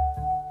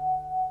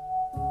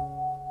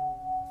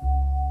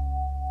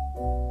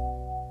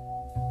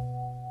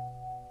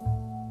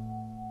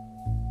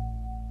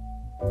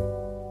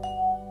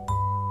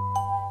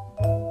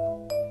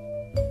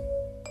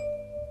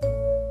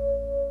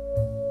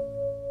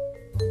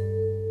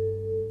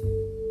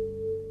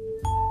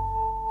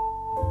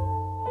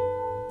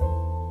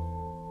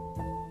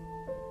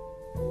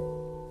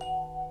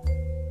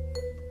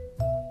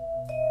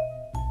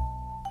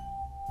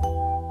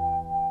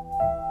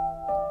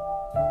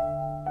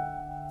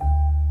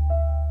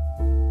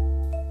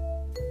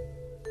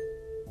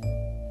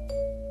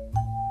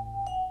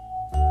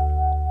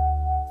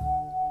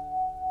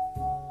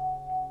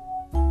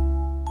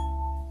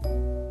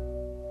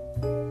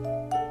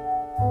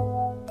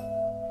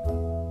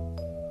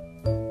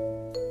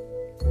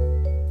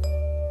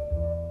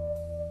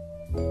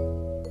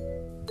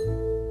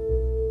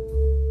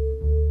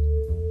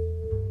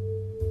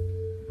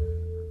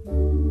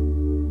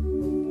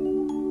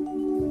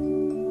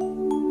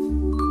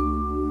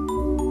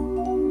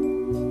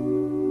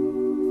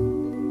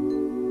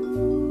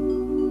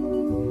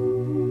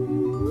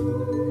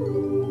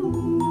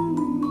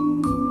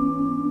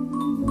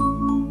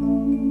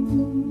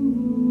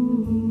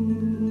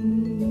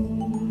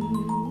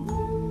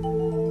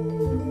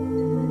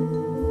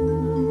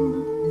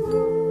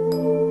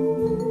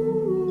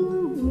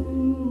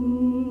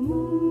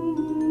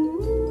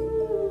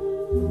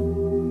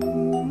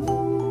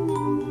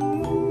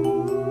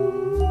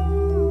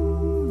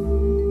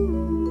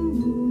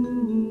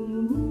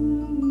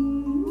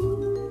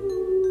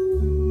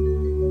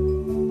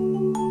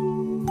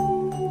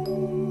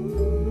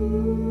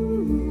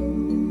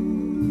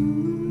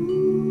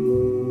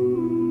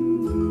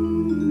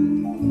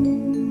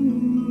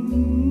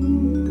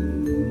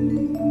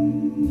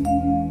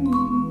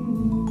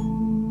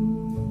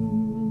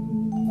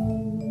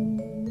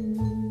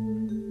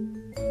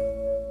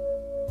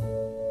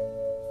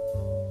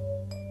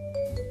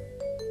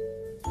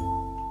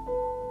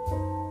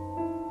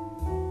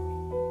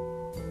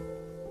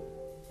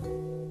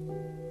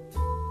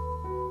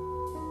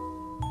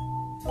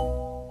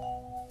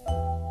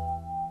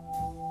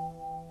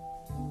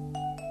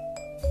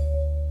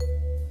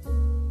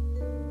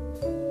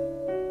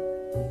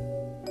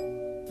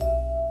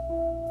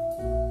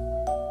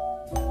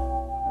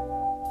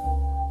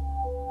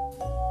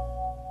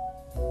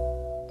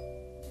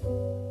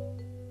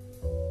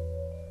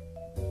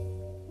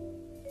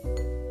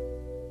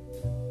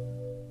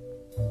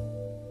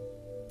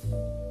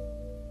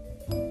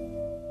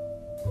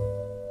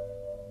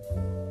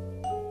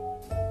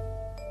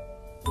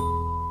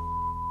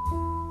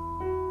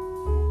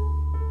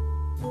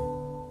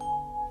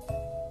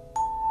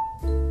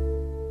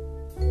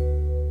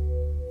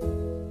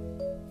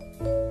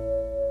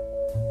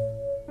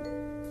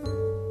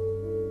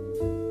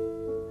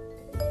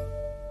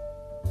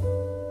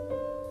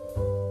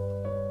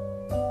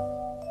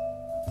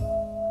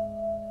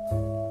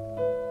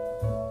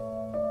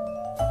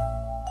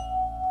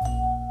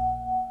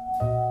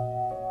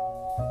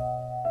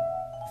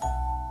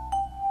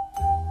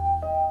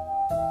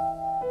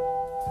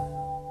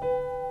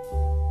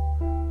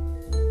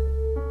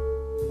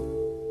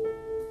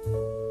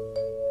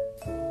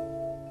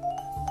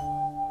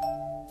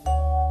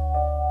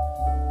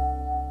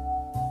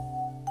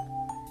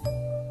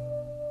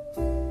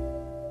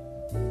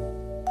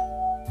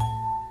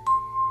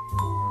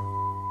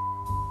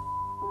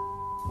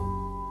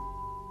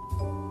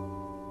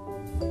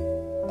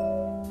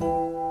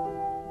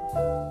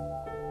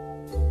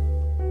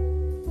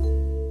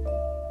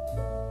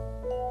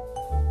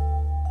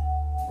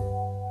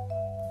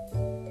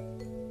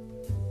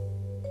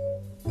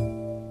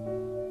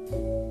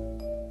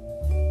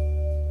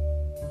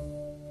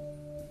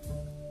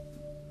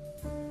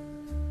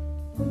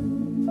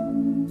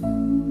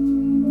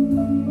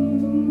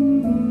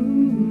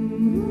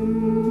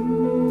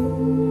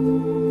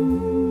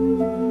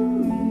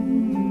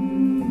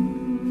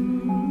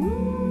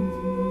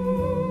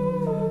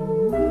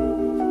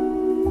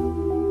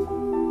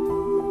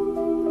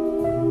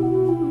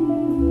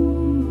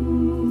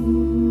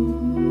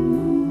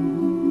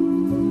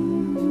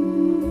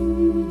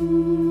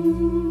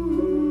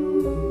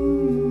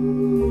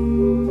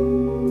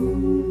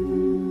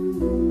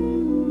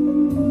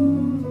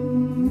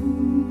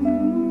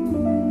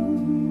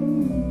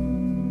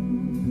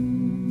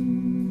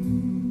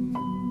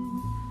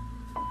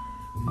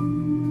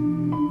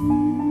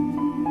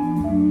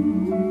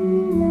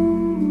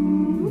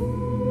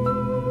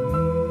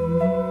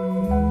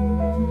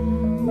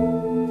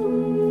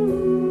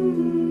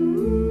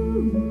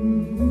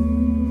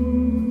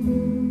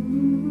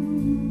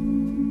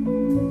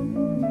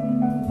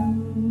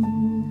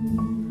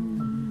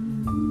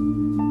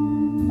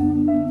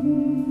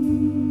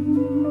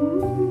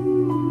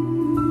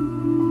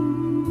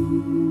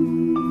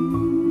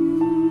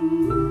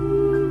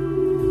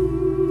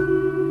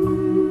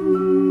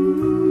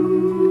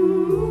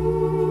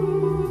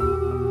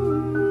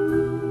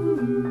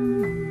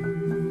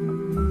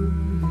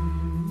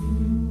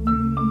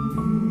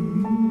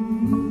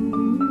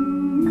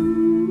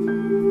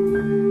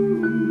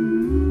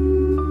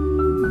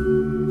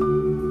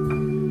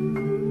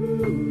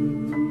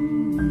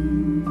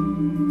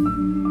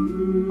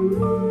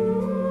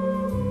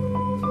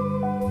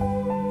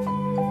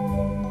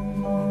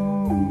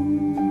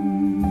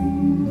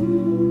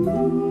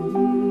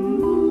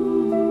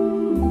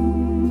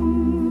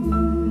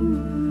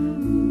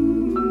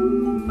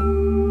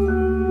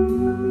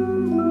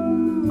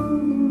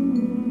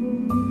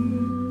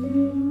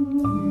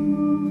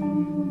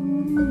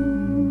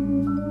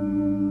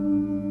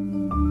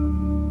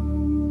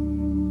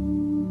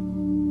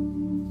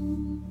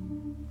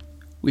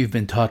 We've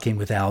been talking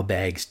with Al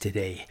Baggs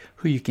today,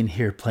 who you can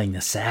hear playing the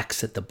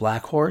sax at the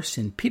Black Horse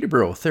in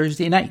Peterborough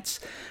Thursday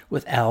nights.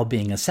 With Al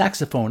being a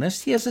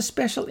saxophonist, he has a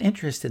special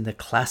interest in the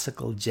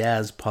classical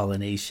jazz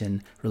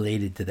pollination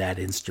related to that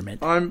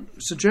instrument. I'm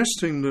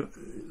suggesting that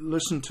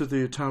listen to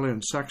the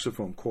Italian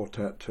saxophone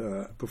quartet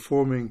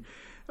performing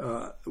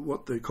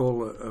what they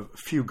call a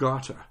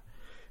fugata.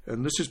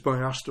 And this is by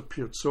Astor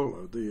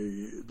Piazzolla,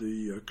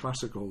 the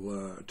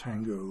classical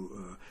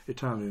tango,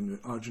 Italian,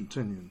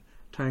 Argentinian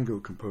tango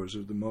composer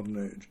of the modern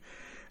age.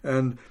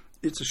 And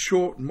it's a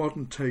short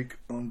modern take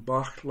on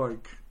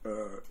Bach-like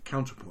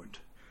counterpoint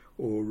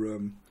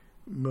or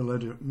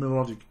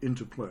melodic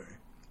interplay.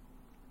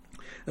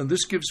 And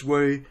this gives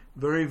way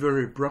very,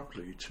 very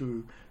abruptly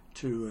to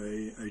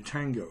a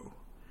tango,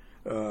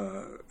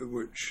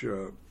 which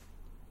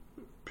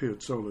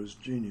Piazzolla's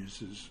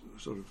genius is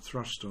sort of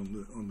thrust on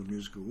the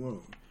musical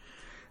world.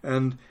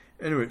 And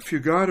anyway,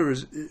 Fugata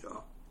is,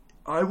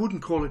 I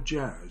wouldn't call it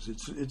jazz.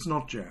 It's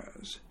not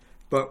jazz.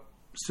 But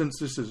since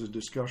this is a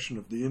discussion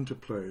of the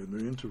interplay and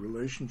the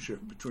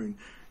interrelationship between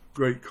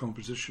great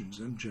compositions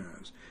and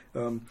jazz,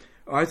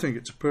 I think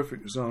it's a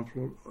perfect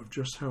example of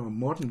just how a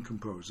modern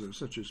composer,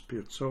 such as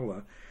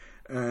Piazzolla,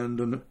 and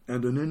an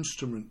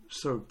instrument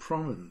so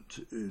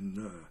prominent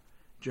in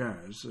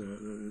jazz,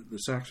 the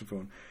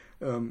saxophone,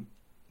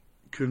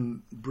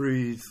 can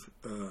breathe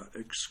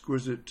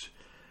exquisite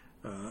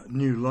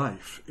new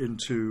life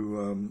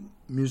into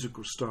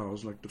musical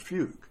styles like the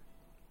fugue.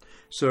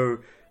 So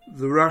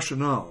the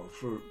rationale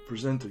for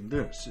presenting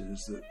this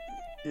is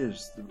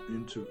just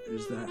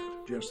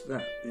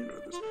that,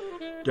 this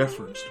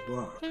deference to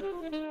Bach.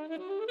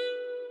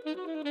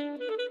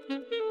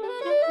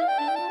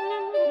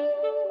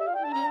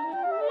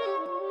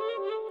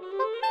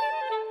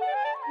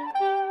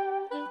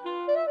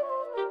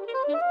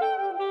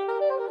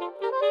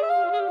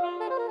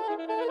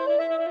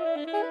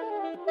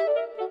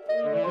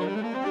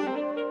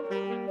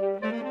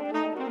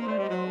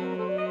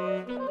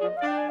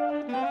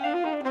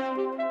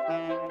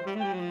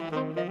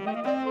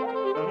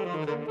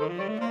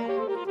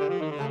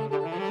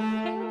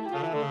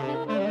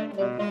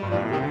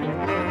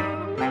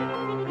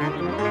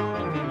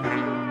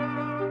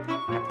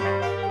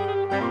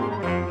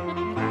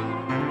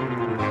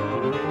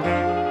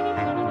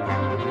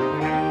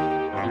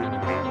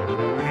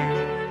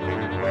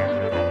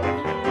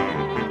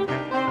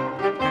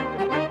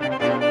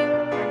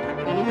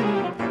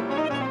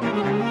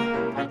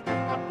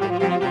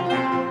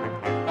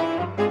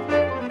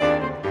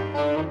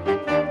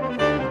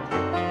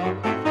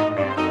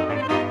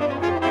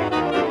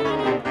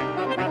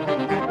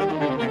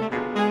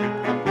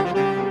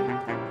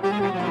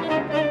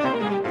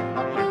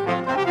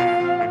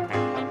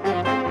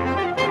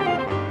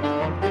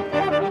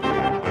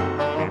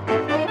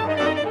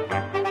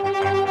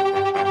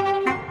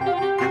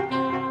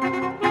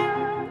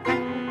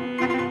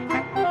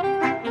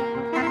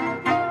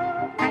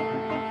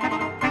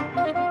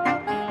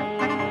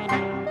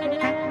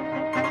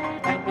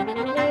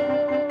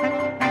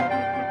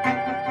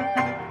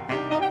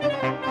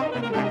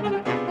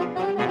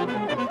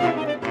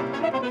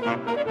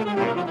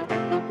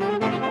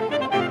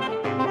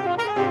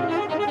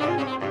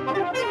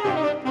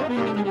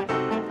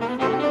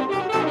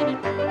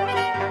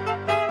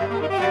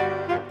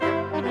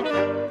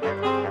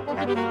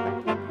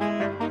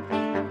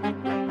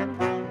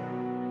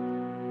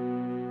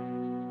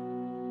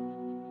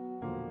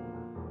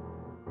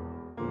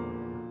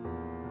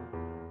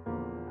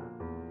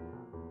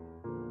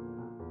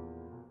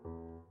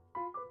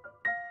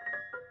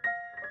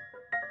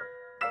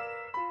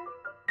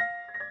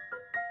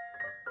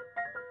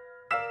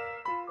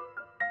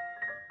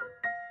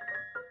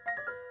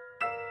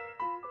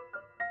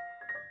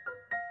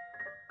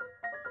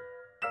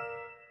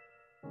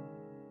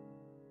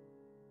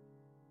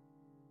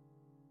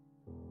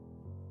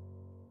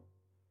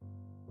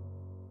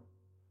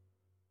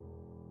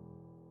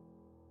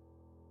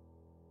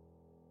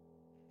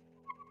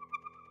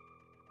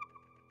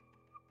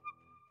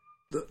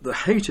 The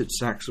hated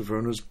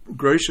saxophone has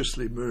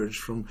graciously emerged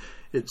from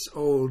its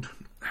old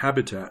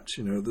habitat,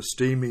 the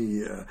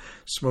steamy,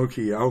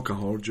 smoky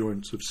alcohol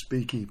joints of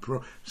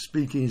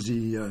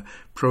speakeasy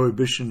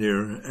prohibition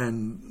era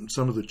and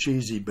some of the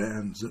cheesy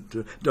bands,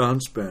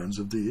 dance bands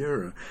of the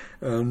era.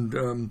 And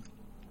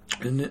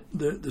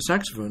the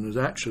saxophone has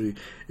actually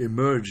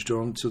emerged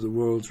onto the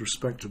world's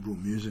respectable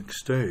music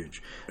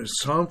stage. A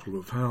sample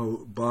of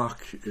how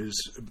Bach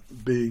is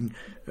being,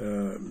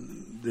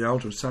 the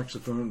alto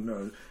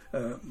saxophone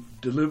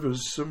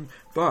delivers some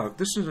Bach.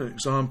 This is an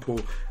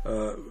example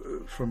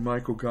from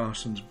Michael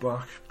Garson's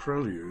Bach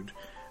Prelude,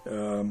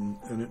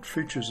 and it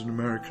features an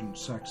American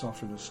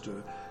saxophonist,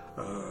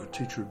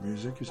 teacher of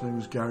music. His name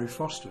is Gary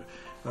Foster,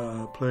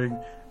 playing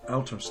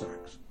alto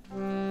sax.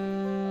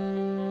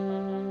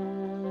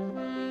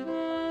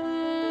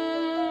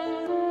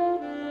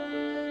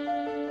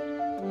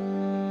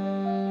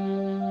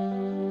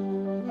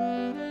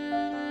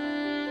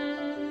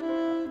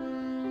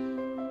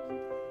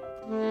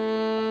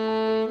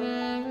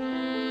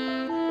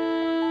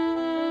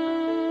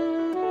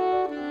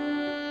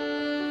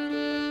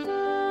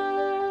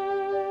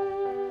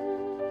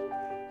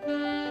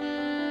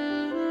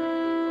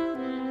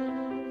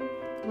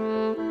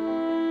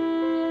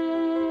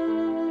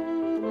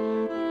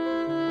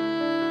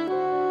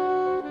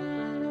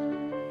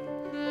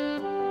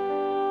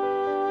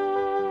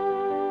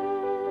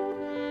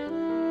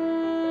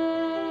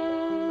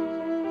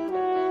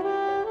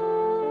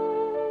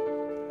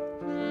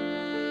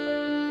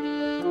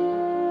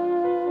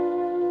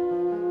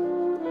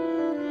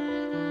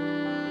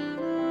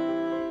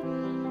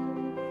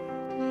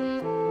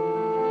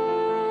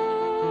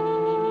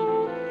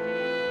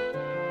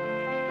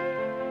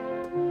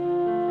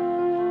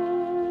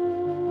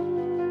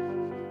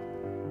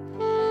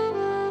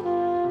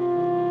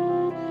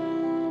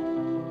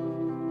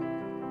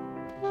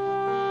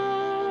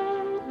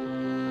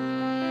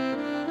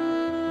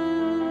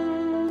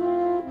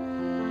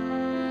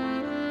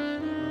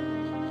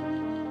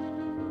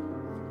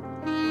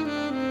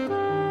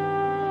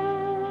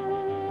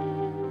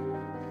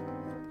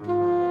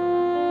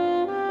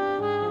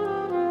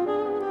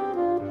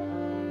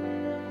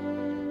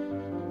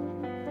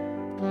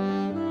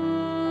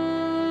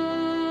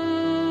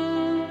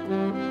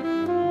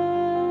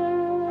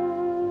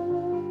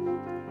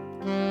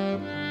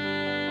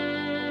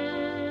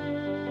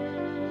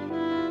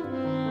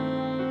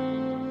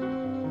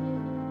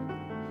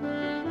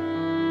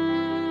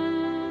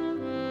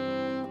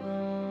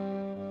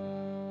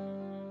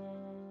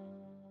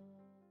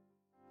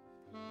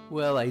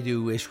 Well, I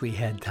do wish we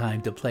had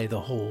time to play the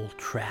whole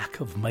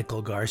track of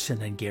Michael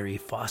Garson and Gary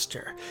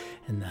Foster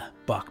in the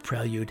Bach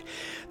Prelude.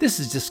 This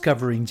is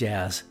Discovering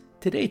Jazz.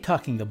 Today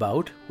talking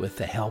about, with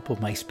the help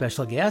of my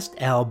special guest,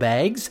 Al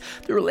Baggs,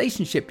 the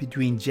relationship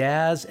between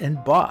jazz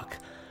and Bach.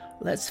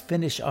 Let's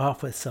finish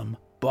off with some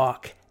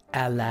Bach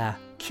a la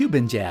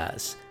Cuban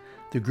jazz.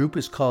 The group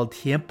is called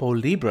Tiempo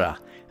Libre,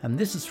 and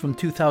this is from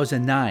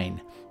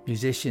 2009.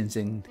 Musicians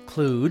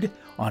include,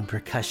 on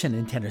percussion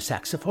and tenor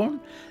saxophone,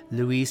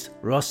 Luis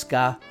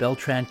Rosca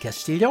Beltran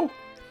Castillo,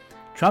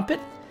 trumpet,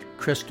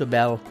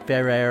 Cristobal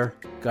Ferrer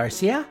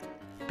Garcia,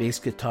 bass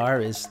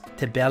guitar is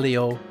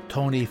Tibelio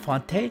Tony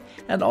Fonte,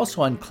 and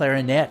also on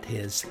clarinet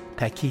is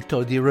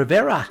Paquito de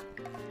Rivera.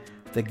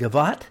 The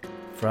gavotte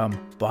from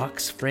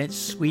Bach's French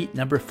Suite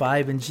No.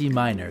 5 in G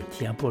minor,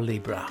 Tiempo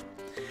Libre.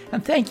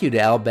 And thank you to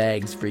Al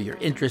Baggs for your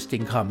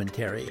interesting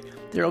commentary.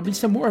 There will be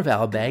some more of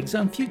Al Baggs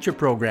on future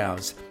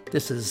programs.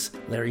 This is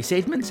Larry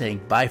Sadman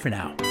saying bye for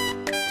now.